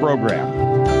to our program.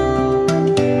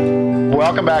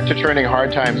 Welcome back to Turning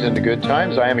Hard Times into Good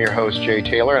Times. I am your host, Jay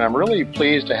Taylor, and I'm really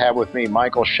pleased to have with me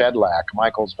Michael Shedlack.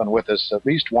 Michael's been with us at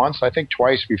least once, I think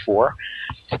twice before.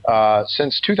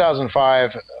 Since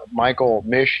 2005, Michael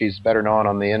Mish, he's better known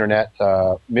on the internet,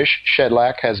 Mish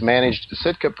Shedlack, has managed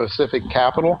Sitka Pacific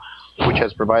Capital, which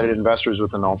has provided investors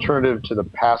with an alternative to the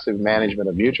passive management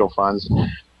of mutual funds,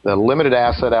 the limited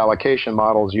asset allocation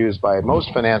models used by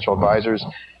most financial advisors,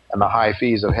 and the high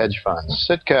fees of hedge funds.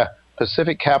 Sitka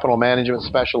Pacific Capital Management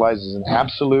specializes in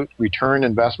absolute return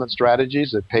investment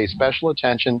strategies that pay special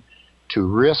attention to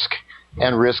risk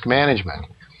and risk management.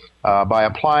 By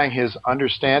applying his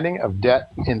understanding of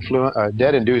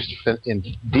debt-induced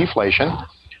deflation,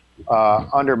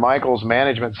 under Michael's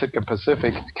management, Sitka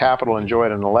Pacific Capital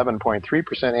enjoyed an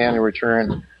 11.3% annual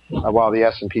return, while the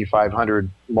S&P 500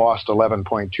 lost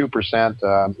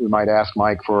 11.2%. We might ask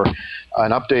Mike for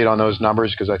an update on those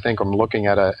numbers because I think I'm looking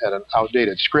at an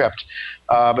outdated script.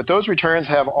 But those returns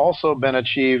have also been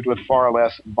achieved with far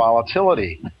less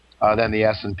volatility than the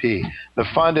S&P. The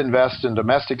fund invests in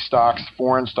domestic stocks,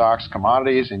 foreign stocks,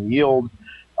 commodities, and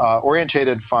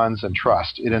yield-orientated funds and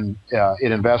trust. It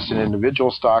invests in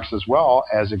individual stocks as well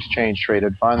as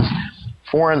exchange-traded funds.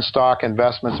 Foreign stock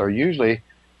investments are usually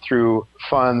through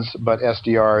funds, but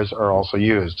SDRs are also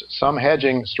used. Some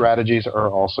hedging strategies are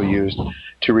also used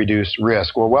to reduce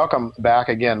risk. Well, welcome back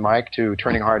again, Mike, to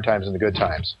Turning Hard Times into Good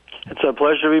Times. It's a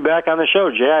pleasure to be back on the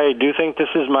show, Jay. I do think this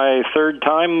is my third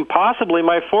time, possibly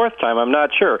my fourth time. I'm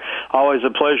not sure. Always a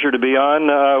pleasure to be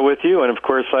on with you. And, of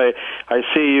course, I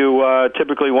see you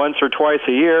typically once or twice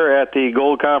a year at the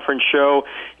Gold Conference show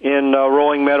in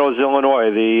Rolling Meadows,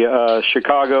 Illinois, the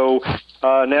Chicago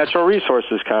Natural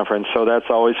Resources Conference. So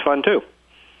that's always fun, too.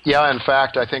 Yeah, in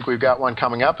fact, I think we've got one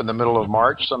coming up in the middle of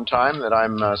March sometime that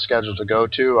I'm scheduled to go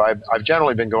to. I've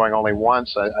generally been going only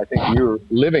once. I think you're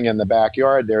living in the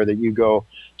backyard there that you go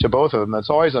to both of them.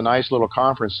 It's always a nice little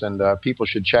conference, and people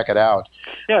should check it out.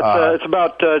 Yeah, it's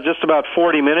about just about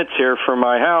 40 minutes here from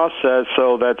my house,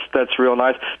 so that's real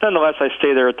nice. Nonetheless, I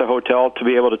stay there at the hotel to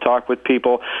be able to talk with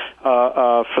people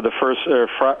for the first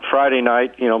Friday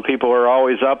night. You know, people are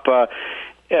always up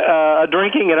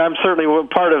drinking, and I'm certainly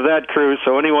part of that crew,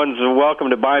 so anyone's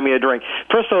welcome to buy me a drink.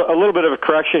 First, a little bit of a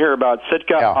correction here about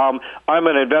Sitka. Yeah. I'm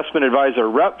an investment advisor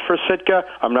rep for Sitka.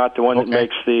 I'm not the one that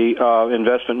makes the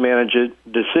investment management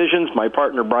decisions. My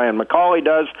partner, Brian McCauley,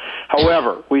 does.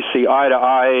 However, we see eye to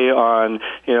eye on,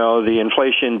 the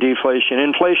inflation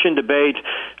debate,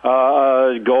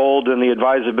 gold and the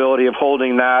advisability of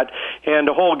holding that, and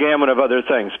a whole gamut of other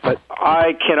things. But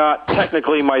I cannot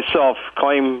technically myself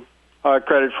claim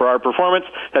credit for our performance.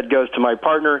 That goes to my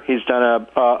partner. He's done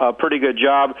a pretty good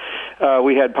job.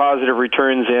 We had positive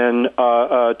returns in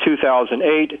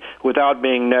 2008 without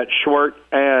being net short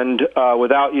and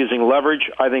without using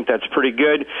leverage. I think that's pretty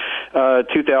good.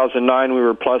 2009 we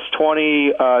were plus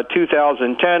 20.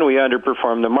 2010 we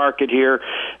underperformed the market here.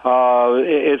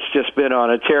 It's just been on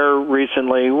a tear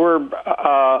recently. We're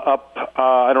up.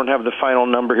 I don't have the final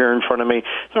number here in front of me.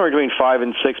 Somewhere between 5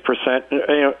 and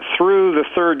 6%. Through the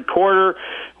third quarter,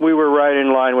 we were right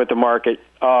in line with the market.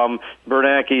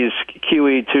 Bernanke's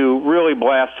QE2 really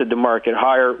blasted the market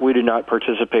higher. We did not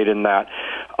participate in that.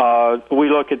 We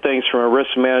look at things from a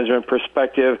risk management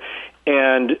perspective,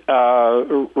 and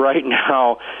right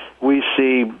now we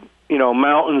see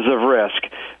mountains of risk.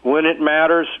 When it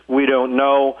matters, we don't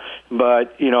know,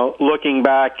 but looking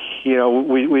back,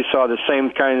 we saw the same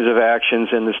kinds of actions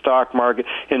in the stock market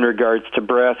in regards to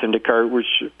breadth and Descartes,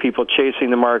 which people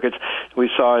chasing the markets. We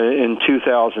saw in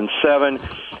 2007,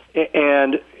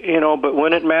 and but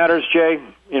when it matters, Jay,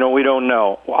 we don't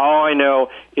know. All I know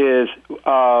is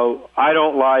I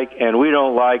don't like and we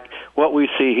don't like what we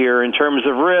see here in terms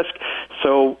of risk.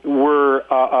 So we're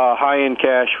high in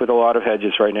cash with a lot of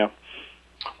hedges right now.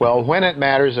 Well, when it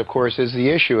matters, of course, is the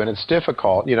issue, and it's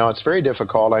difficult. It's very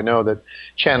difficult. I know that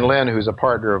Chen Lin, who's a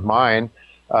partner of mine,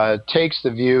 takes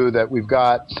the view that we've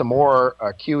got some more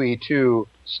QE2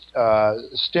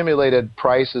 stimulated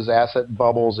prices, asset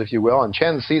bubbles, if you will, and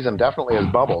Chen sees them definitely as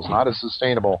bubbles, not as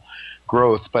sustainable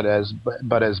growth, but as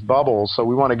bubbles. So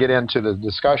we want to get into the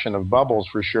discussion of bubbles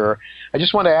for sure. I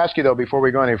just want to ask you, though, before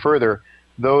we go any further,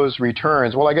 those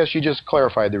returns. Well, I guess you just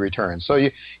clarified the returns. So,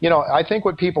 I think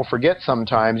what people forget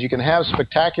sometimes, you can have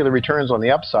spectacular returns on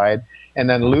the upside and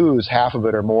then lose half of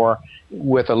it or more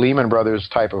with a Lehman Brothers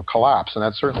type of collapse. And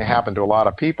that certainly happened to a lot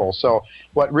of people. So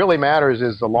what really matters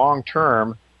is the long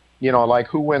term, like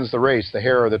who wins the race, the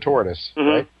hare or the tortoise,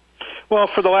 right? Well,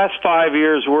 for the last 5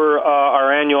 years,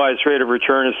 our annualized rate of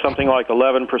return is something like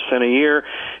 11% a year,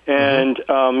 and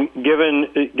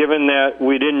given that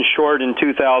we didn't short in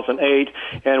 2008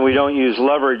 and we don't use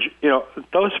leverage,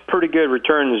 those are pretty good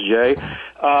returns, Jay.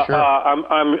 Sure.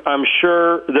 I'm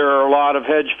sure there are a lot of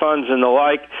hedge funds and the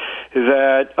like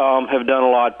that have done a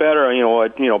lot better.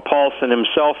 Paulson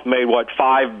himself made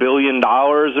 $5 billion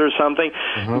or something,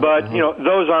 but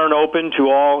those aren't open to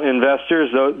all investors.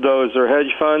 Those are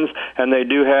hedge funds, and they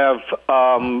do have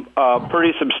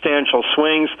pretty substantial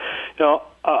swings.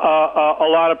 A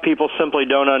lot of people simply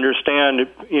don't understand,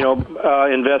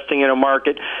 investing in a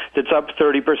market that's up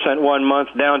 30% one month,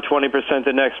 down 20%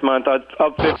 the next month,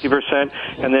 up 50%,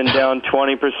 and then down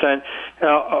 20%.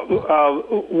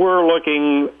 We're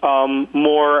looking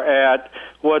more at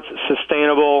what's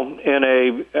sustainable in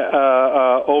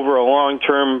over a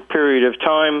long-term period of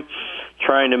time,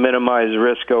 trying to minimize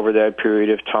risk over that period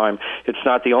of time. It's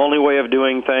not the only way of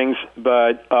doing things,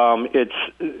 but it's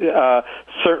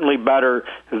certainly better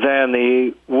than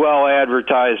the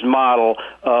well-advertised model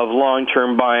of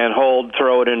long-term buy and hold,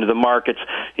 throw it into the markets.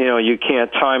 You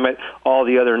can't time it. All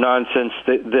the other nonsense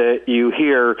that you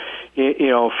hear,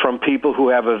 from people who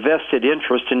have a vested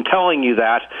interest in telling you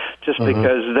that just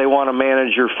because they want to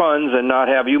manage your funds and not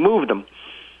have you move them.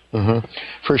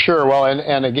 For sure. Well,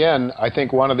 and again, I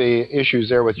think one of the issues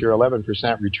there with your 11%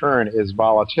 return is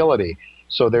volatility.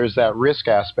 So there's that risk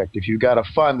aspect. If you've got a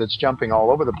fund that's jumping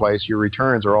all over the place, your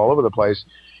returns are all over the place,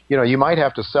 you might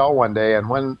have to sell one day, and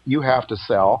when you have to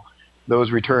sell,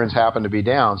 those returns happen to be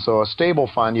down. So a stable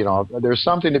fund, there's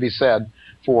something to be said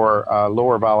for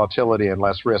lower volatility and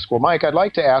less risk. Well, Mike, I'd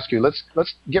like to ask you, let's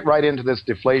get right into this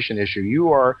deflation issue.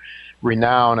 You are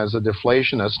renowned as a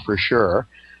deflationist for sure.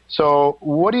 So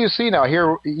what do you see now?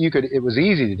 Here, it was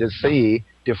easy to see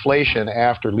deflation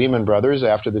after Lehman Brothers,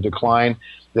 after the decline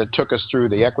that took us through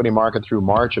the equity market through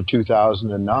March of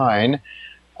 2009.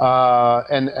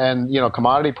 And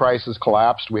commodity prices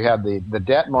collapsed. We had the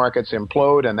debt markets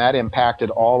implode, and that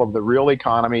impacted all of the real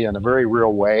economy in a very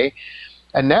real way.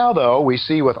 And now, though, we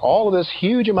see with all of this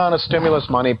huge amount of stimulus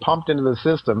money pumped into the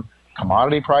system,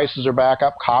 commodity prices are back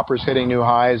up, copper's hitting new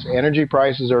highs, energy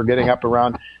prices are getting up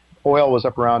around, oil was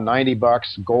up around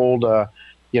 $90, gold,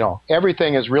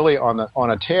 everything is really on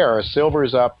a tear.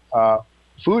 Silver's up,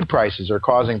 food prices are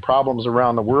causing problems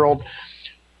around the world.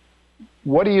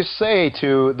 What do you say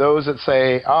to those that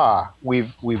say,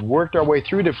 we've worked our way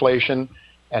through deflation,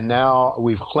 and now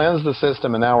we've cleansed the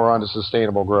system, and now we're on to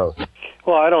sustainable growth?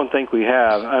 Well, I don't think we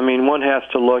have. I mean, one has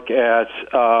to look at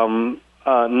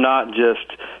not just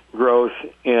growth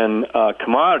in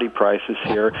commodity prices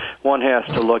here. One has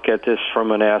to look at this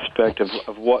from an aspect of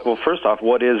first off,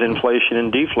 what is inflation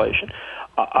and deflation?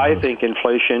 I think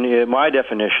inflation, my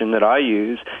definition that I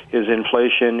use is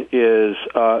inflation is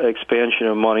expansion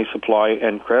of money supply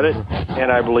and credit,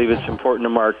 and I believe it's important to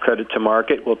mark credit to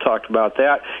market. We'll talk about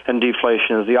that. And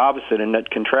deflation is the opposite, a net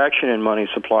contraction in money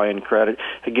supply and credit,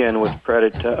 again with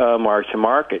credit mark to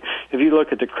market. If you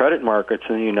look at the credit markets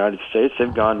in the United States,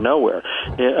 they've gone nowhere.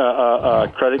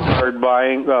 Credit card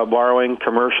buying, borrowing,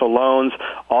 commercial loans,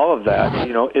 all of that,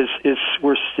 is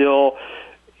we're still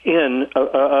in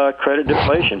credit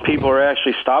deflation. People are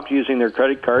actually stopped using their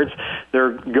credit cards.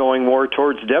 They're going more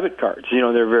towards debit cards.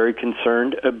 They're very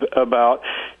concerned about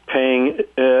paying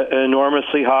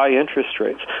enormously high interest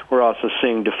rates. We're also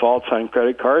seeing defaults on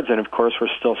credit cards, and of course we're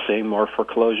still seeing more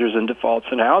foreclosures and defaults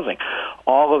in housing.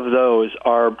 All of those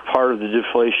are part of the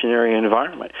deflationary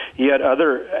environment. Yet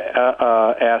other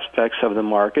aspects of the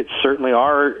market certainly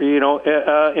are,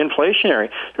 inflationary.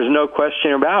 There's no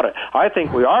question about it. I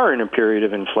think we are in a period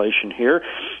of inflation here.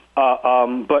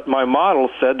 But my model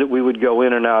said that we would go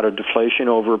in and out of deflation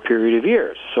over a period of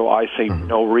years. So I see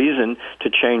no reason to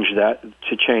change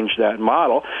that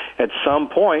model. At some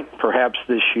point, perhaps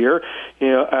this year,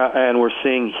 and we're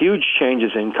seeing huge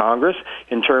changes in Congress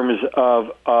in terms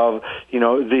of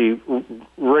the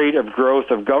rate of growth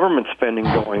of government spending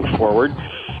going forward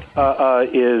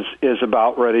is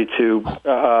about ready to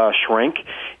shrink.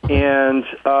 And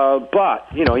but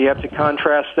you have to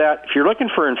contrast that. If you're looking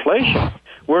for inflation,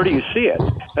 where do you see it?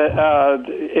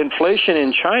 Inflation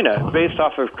in China, based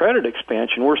off of credit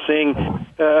expansion, we're seeing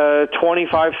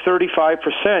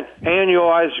 25-35%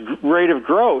 annualized rate of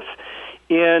growth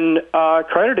in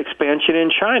credit expansion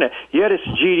in China, yet its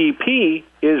GDP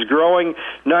is growing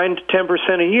 9 to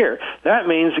 10% a year. That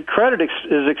means that credit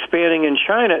is expanding in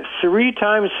China 3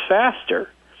 times faster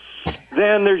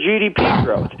than their GDP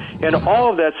growth. And all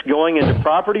of that's going into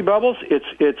property bubbles.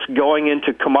 It's going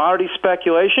into commodity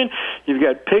speculation. You've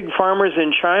got pig farmers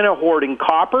in China hoarding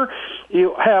copper.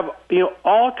 You have,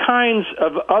 all kinds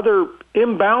of other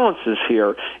imbalances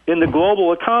here in the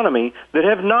global economy that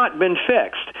have not been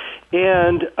fixed.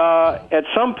 And at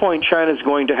some point, China's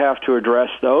going to have to address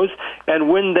those. And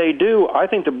when they do, I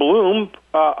think the bloom,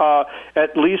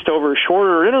 at least over a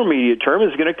shorter or intermediate term,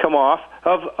 is going to come off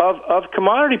of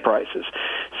commodity prices.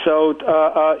 So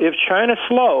if China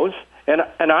slows,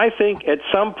 and I think at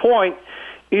some point,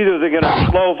 either they're going to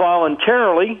slow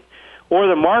voluntarily, or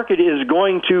the market is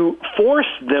going to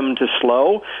force them to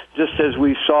slow, just as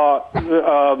we saw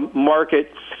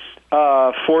market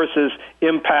forces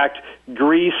impact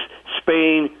Greece,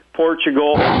 Spain,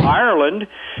 Portugal, Ireland.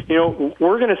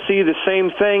 We're going to see the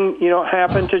same thing,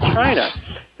 happen to China.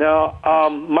 Now,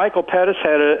 Michael Pettis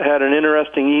had an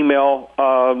interesting email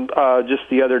just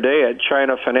the other day at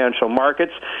China Financial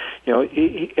Markets.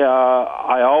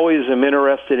 I always am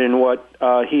interested in what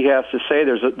he has to say.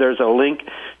 There's a link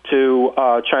to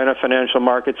China Financial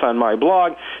Markets on my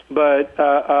blog, but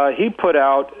he put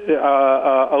out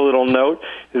a little note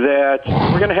that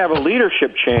we're going to have a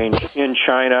leadership change in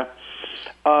China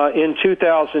in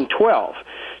 2012.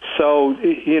 So,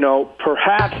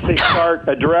 perhaps they start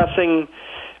addressing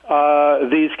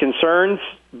these concerns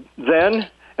then.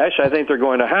 Actually, I think they're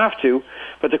going to have to.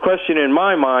 But the question in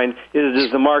my mind is,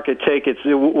 does the market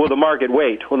will the market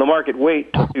wait? Will the market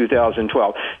wait till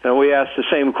 2012? And we asked the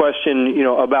same question,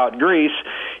 about Greece.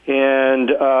 And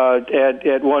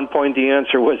at one point the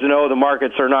answer was no, the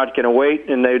markets are not going to wait.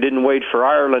 And they didn't wait for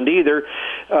Ireland either.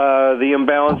 The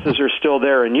imbalances are still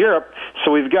there in Europe.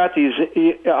 So we've got these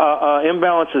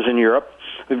imbalances in Europe.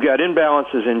 We've got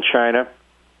imbalances in China.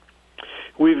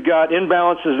 We've got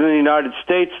imbalances in the United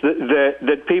States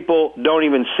that people don't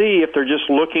even see if they're just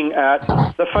looking at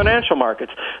the financial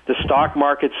markets. The stock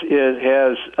markets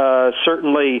has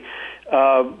certainly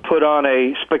put on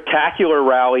a spectacular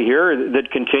rally here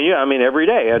that continue. I mean, every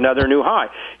day another new high.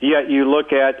 Yet you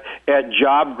look at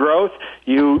job growth,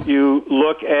 you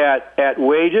look at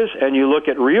wages, and you look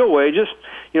at real wages.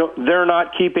 They're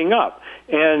not keeping up.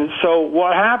 And so,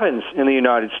 what happens in the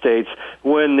United States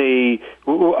when the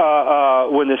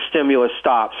stimulus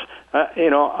stops?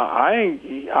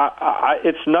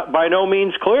 It's not by no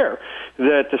means clear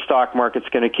that the stock market's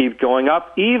going to keep going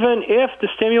up, even if the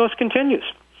stimulus continues.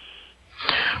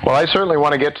 Well, I certainly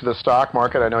want to get to the stock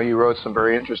market. I know you wrote some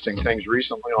very interesting things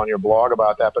recently on your blog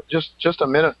about that, but just a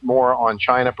minute more on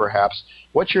China, perhaps.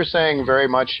 What you're saying very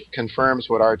much confirms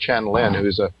what our Chen Lin,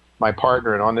 who's my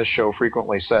partner and on this show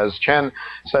frequently says. Chen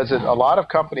says that a lot of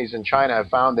companies in China have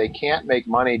found they can't make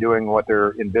money doing what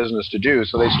they're in business to do,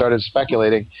 so they started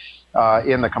speculating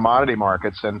in the commodity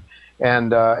markets. And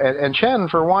Chen,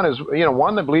 for one, is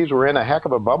one that believes we're in a heck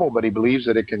of a bubble, but he believes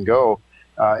that it can go,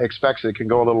 expects it can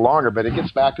go a little longer. But it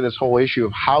gets back to this whole issue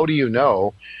of how do you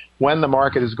know when the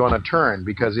market is going to turn?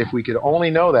 Because if we could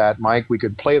only know that, Mike, we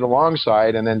could play the long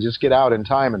side and then just get out in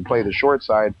time and play the short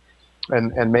side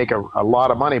and make a lot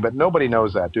of money, but nobody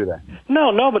knows that, do they? No,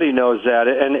 nobody knows that,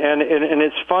 and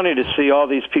it's funny to see all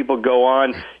these people go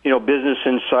on, Business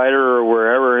Insider or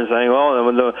wherever, and saying,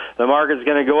 well, the market's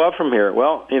going to go up from here.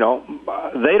 Well,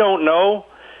 they don't know,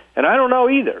 and I don't know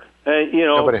either.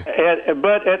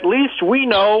 But at least we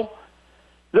know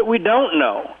that we don't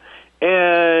know,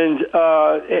 and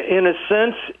in a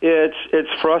sense, it's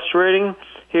frustrating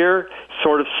here,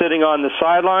 sort of sitting on the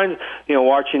sidelines,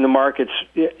 watching the markets,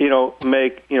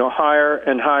 make, higher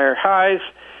and higher highs.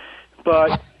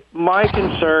 But my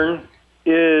concern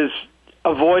is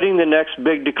avoiding the next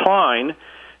big decline,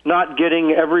 not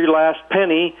getting every last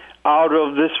penny out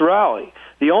of this rally.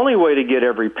 The only way to get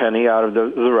every penny out of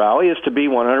the rally is to be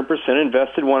 100%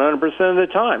 invested 100% of the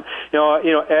time.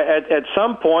 At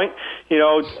some point,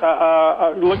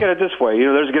 look at it this way.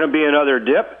 There's going to be another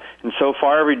dip. And so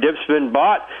far, every dip's been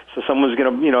bought. So someone's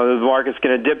going to, the market's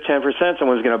going to dip 10%.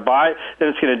 Someone's going to buy it. Then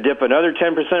it's going to dip another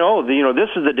 10%. Oh, this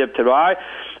is the dip to buy.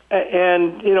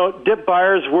 And, dip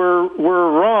buyers were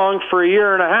wrong for a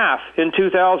year and a half in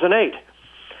 2008.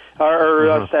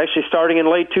 Actually starting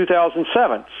in late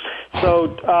 2007.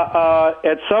 So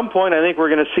at some point, I think we're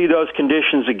going to see those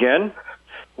conditions again.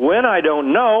 When, I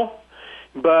don't know.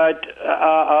 But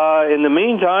in the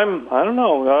meantime, I don't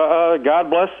know. God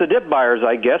bless the dip buyers,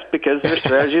 I guess, because their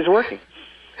strategy is working.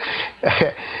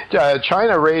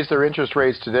 China raised their interest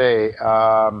rates today.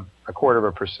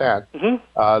 0.25%.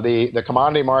 Mm-hmm. The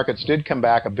commodity markets did come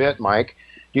back a bit, Mike.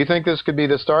 Do you think this could be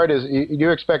the start? Do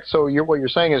you expect? So what you're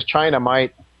saying is China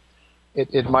might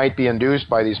be induced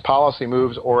by these policy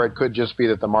moves, or it could just be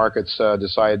that the markets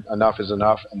decide enough is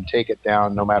enough and take it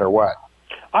down no matter what.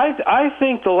 I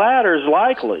think the latter is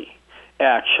likely,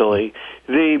 actually,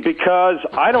 because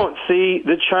I don't see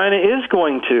that China is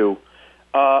going to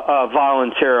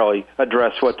voluntarily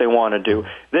address what they want to do.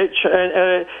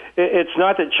 It's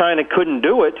not that China couldn't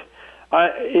do it.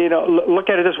 Look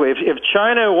at it this way: if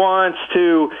China wants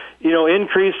to,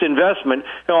 increase investment,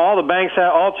 all the banks,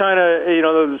 all China,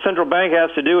 the central bank has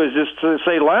to do is just to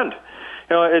say lend.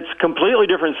 It's a completely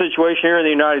different situation here in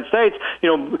the United States.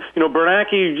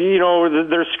 Bernanke,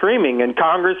 they're screaming, and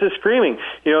Congress is screaming.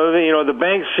 The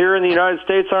banks here in the United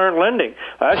States aren't lending.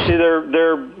 Actually,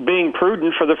 they're being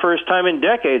prudent for the first time in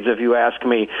decades, if you ask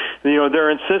me.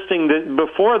 They're insisting that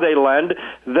before they lend,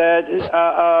 that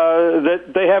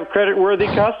they have credit-worthy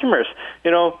customers.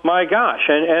 My gosh,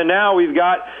 and now we've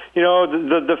got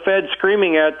the Fed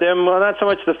screaming at them. Well, not so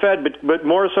much the Fed, but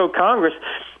more so Congress.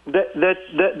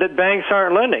 That banks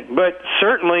aren't lending, but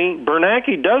certainly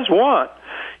Bernanke does want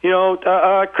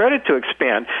credit to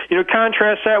expand.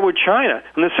 Contrast that with China,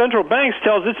 and the central banks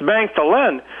tells its banks to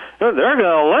lend. They're going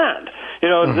to lend. It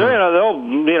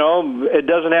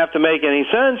doesn't have to make any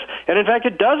sense, and in fact,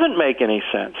 it doesn't make any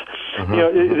sense.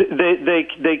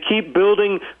 They keep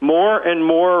building more and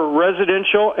more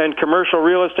residential and commercial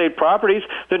real estate properties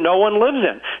that no one lives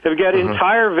in. They've got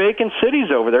entire vacant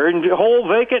cities over there, and whole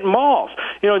vacant malls.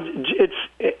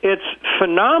 It's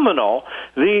phenomenal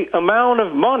the amount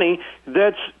of money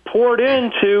that's poured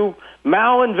into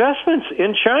malinvestments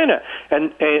in China,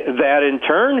 and that in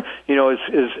turn,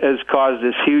 has caused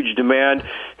this huge demand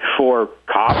for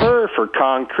copper, for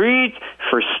concrete,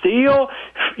 for steel.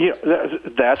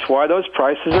 That's why those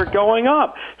prices are going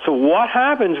up. So what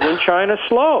happens when China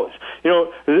slows?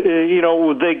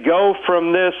 They go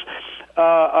from this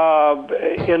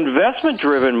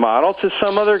investment-driven model to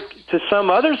some other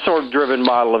sort of driven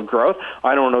model of growth.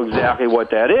 I don't know exactly what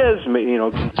that is.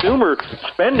 Consumer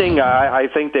spending, I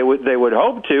think they would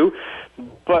hope to,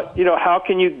 but how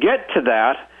can you get to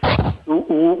that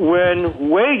when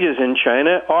wages in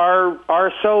China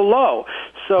are so low?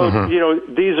 So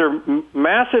these are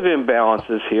massive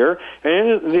imbalances here,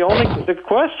 and the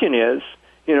question is,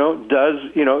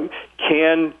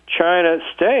 can China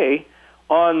stay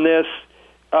on this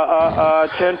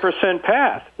 10%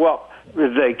 path? Well,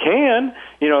 they can.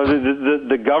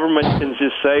 The government can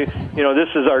just say, this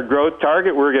is our growth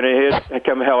target. We're going to hit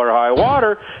come hell or high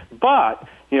water. But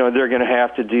they're going to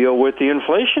have to deal with the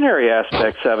inflationary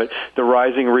aspects of it, the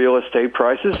rising real estate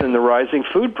prices and the rising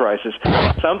food prices.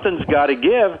 Something's got to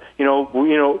give.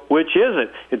 Which is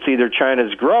it? It's either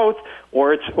China's growth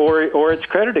or its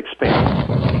credit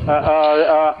expansion.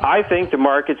 I think the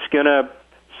market's going to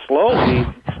slowly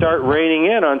start reining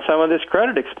in on some of this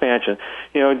credit expansion.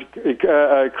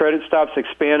 Credit stops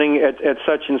expanding at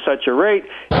such and such a rate,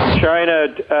 and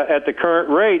China at the current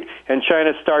rate, and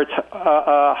China starts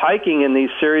hiking in these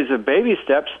series of baby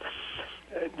steps.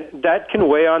 That can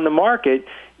weigh on the market,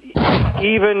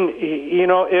 even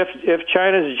if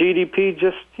China's GDP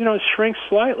just shrinks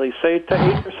slightly, say to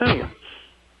 8%.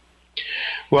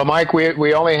 Well, Mike,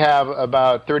 we only have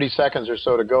about 30 seconds or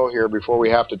so to go here before we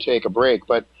have to take a break.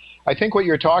 But I think what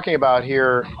you're talking about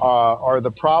here are the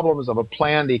problems of a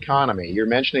planned economy. You're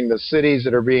mentioning the cities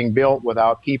that are being built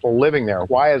without people living there.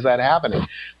 Why is that happening?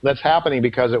 That's happening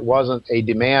because it wasn't a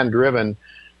demand-driven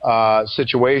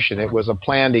situation. It was a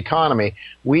planned economy.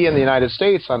 We in the United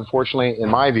States, unfortunately, in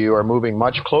my view, are moving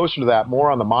much closer to that, more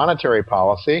on the monetary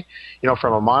policy.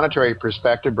 From a monetary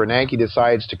perspective, Bernanke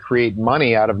decides to create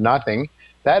money out of nothing.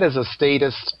 That is a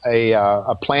statist,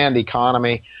 a planned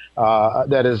economy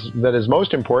that is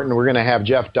most important. We're going to have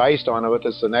Jeff Deist on with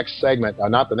us the next segment,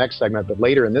 not the next segment, but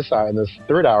later in this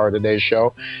third hour of today's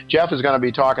show. Jeff is going to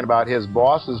be talking about his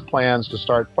boss's plans to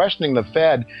start questioning the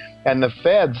Fed and the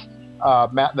Fed's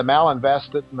the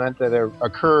malinvestment that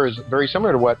occurs, very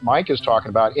similar to what Mike is talking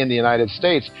about in the United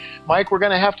States. Mike, we're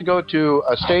going to have to go to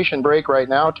a station break right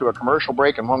now, to a commercial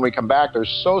break, and when we come back,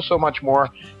 there's so much more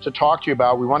to talk to you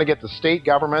about. We want to get the state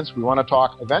governments. We want to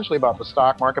talk eventually about the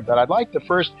stock market, but I'd like to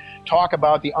first talk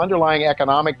about the underlying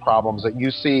economic problems that you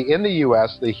see in the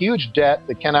U.S., the huge debt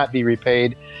that cannot be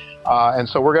repaid. And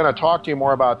so we're going to talk to you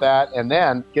more about that and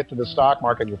then get to the stock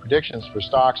market, your predictions for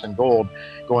stocks and gold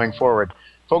going forward.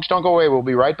 Folks, don't go away. We'll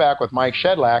be right back with Mike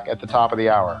Shedlack at the top of the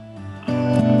hour.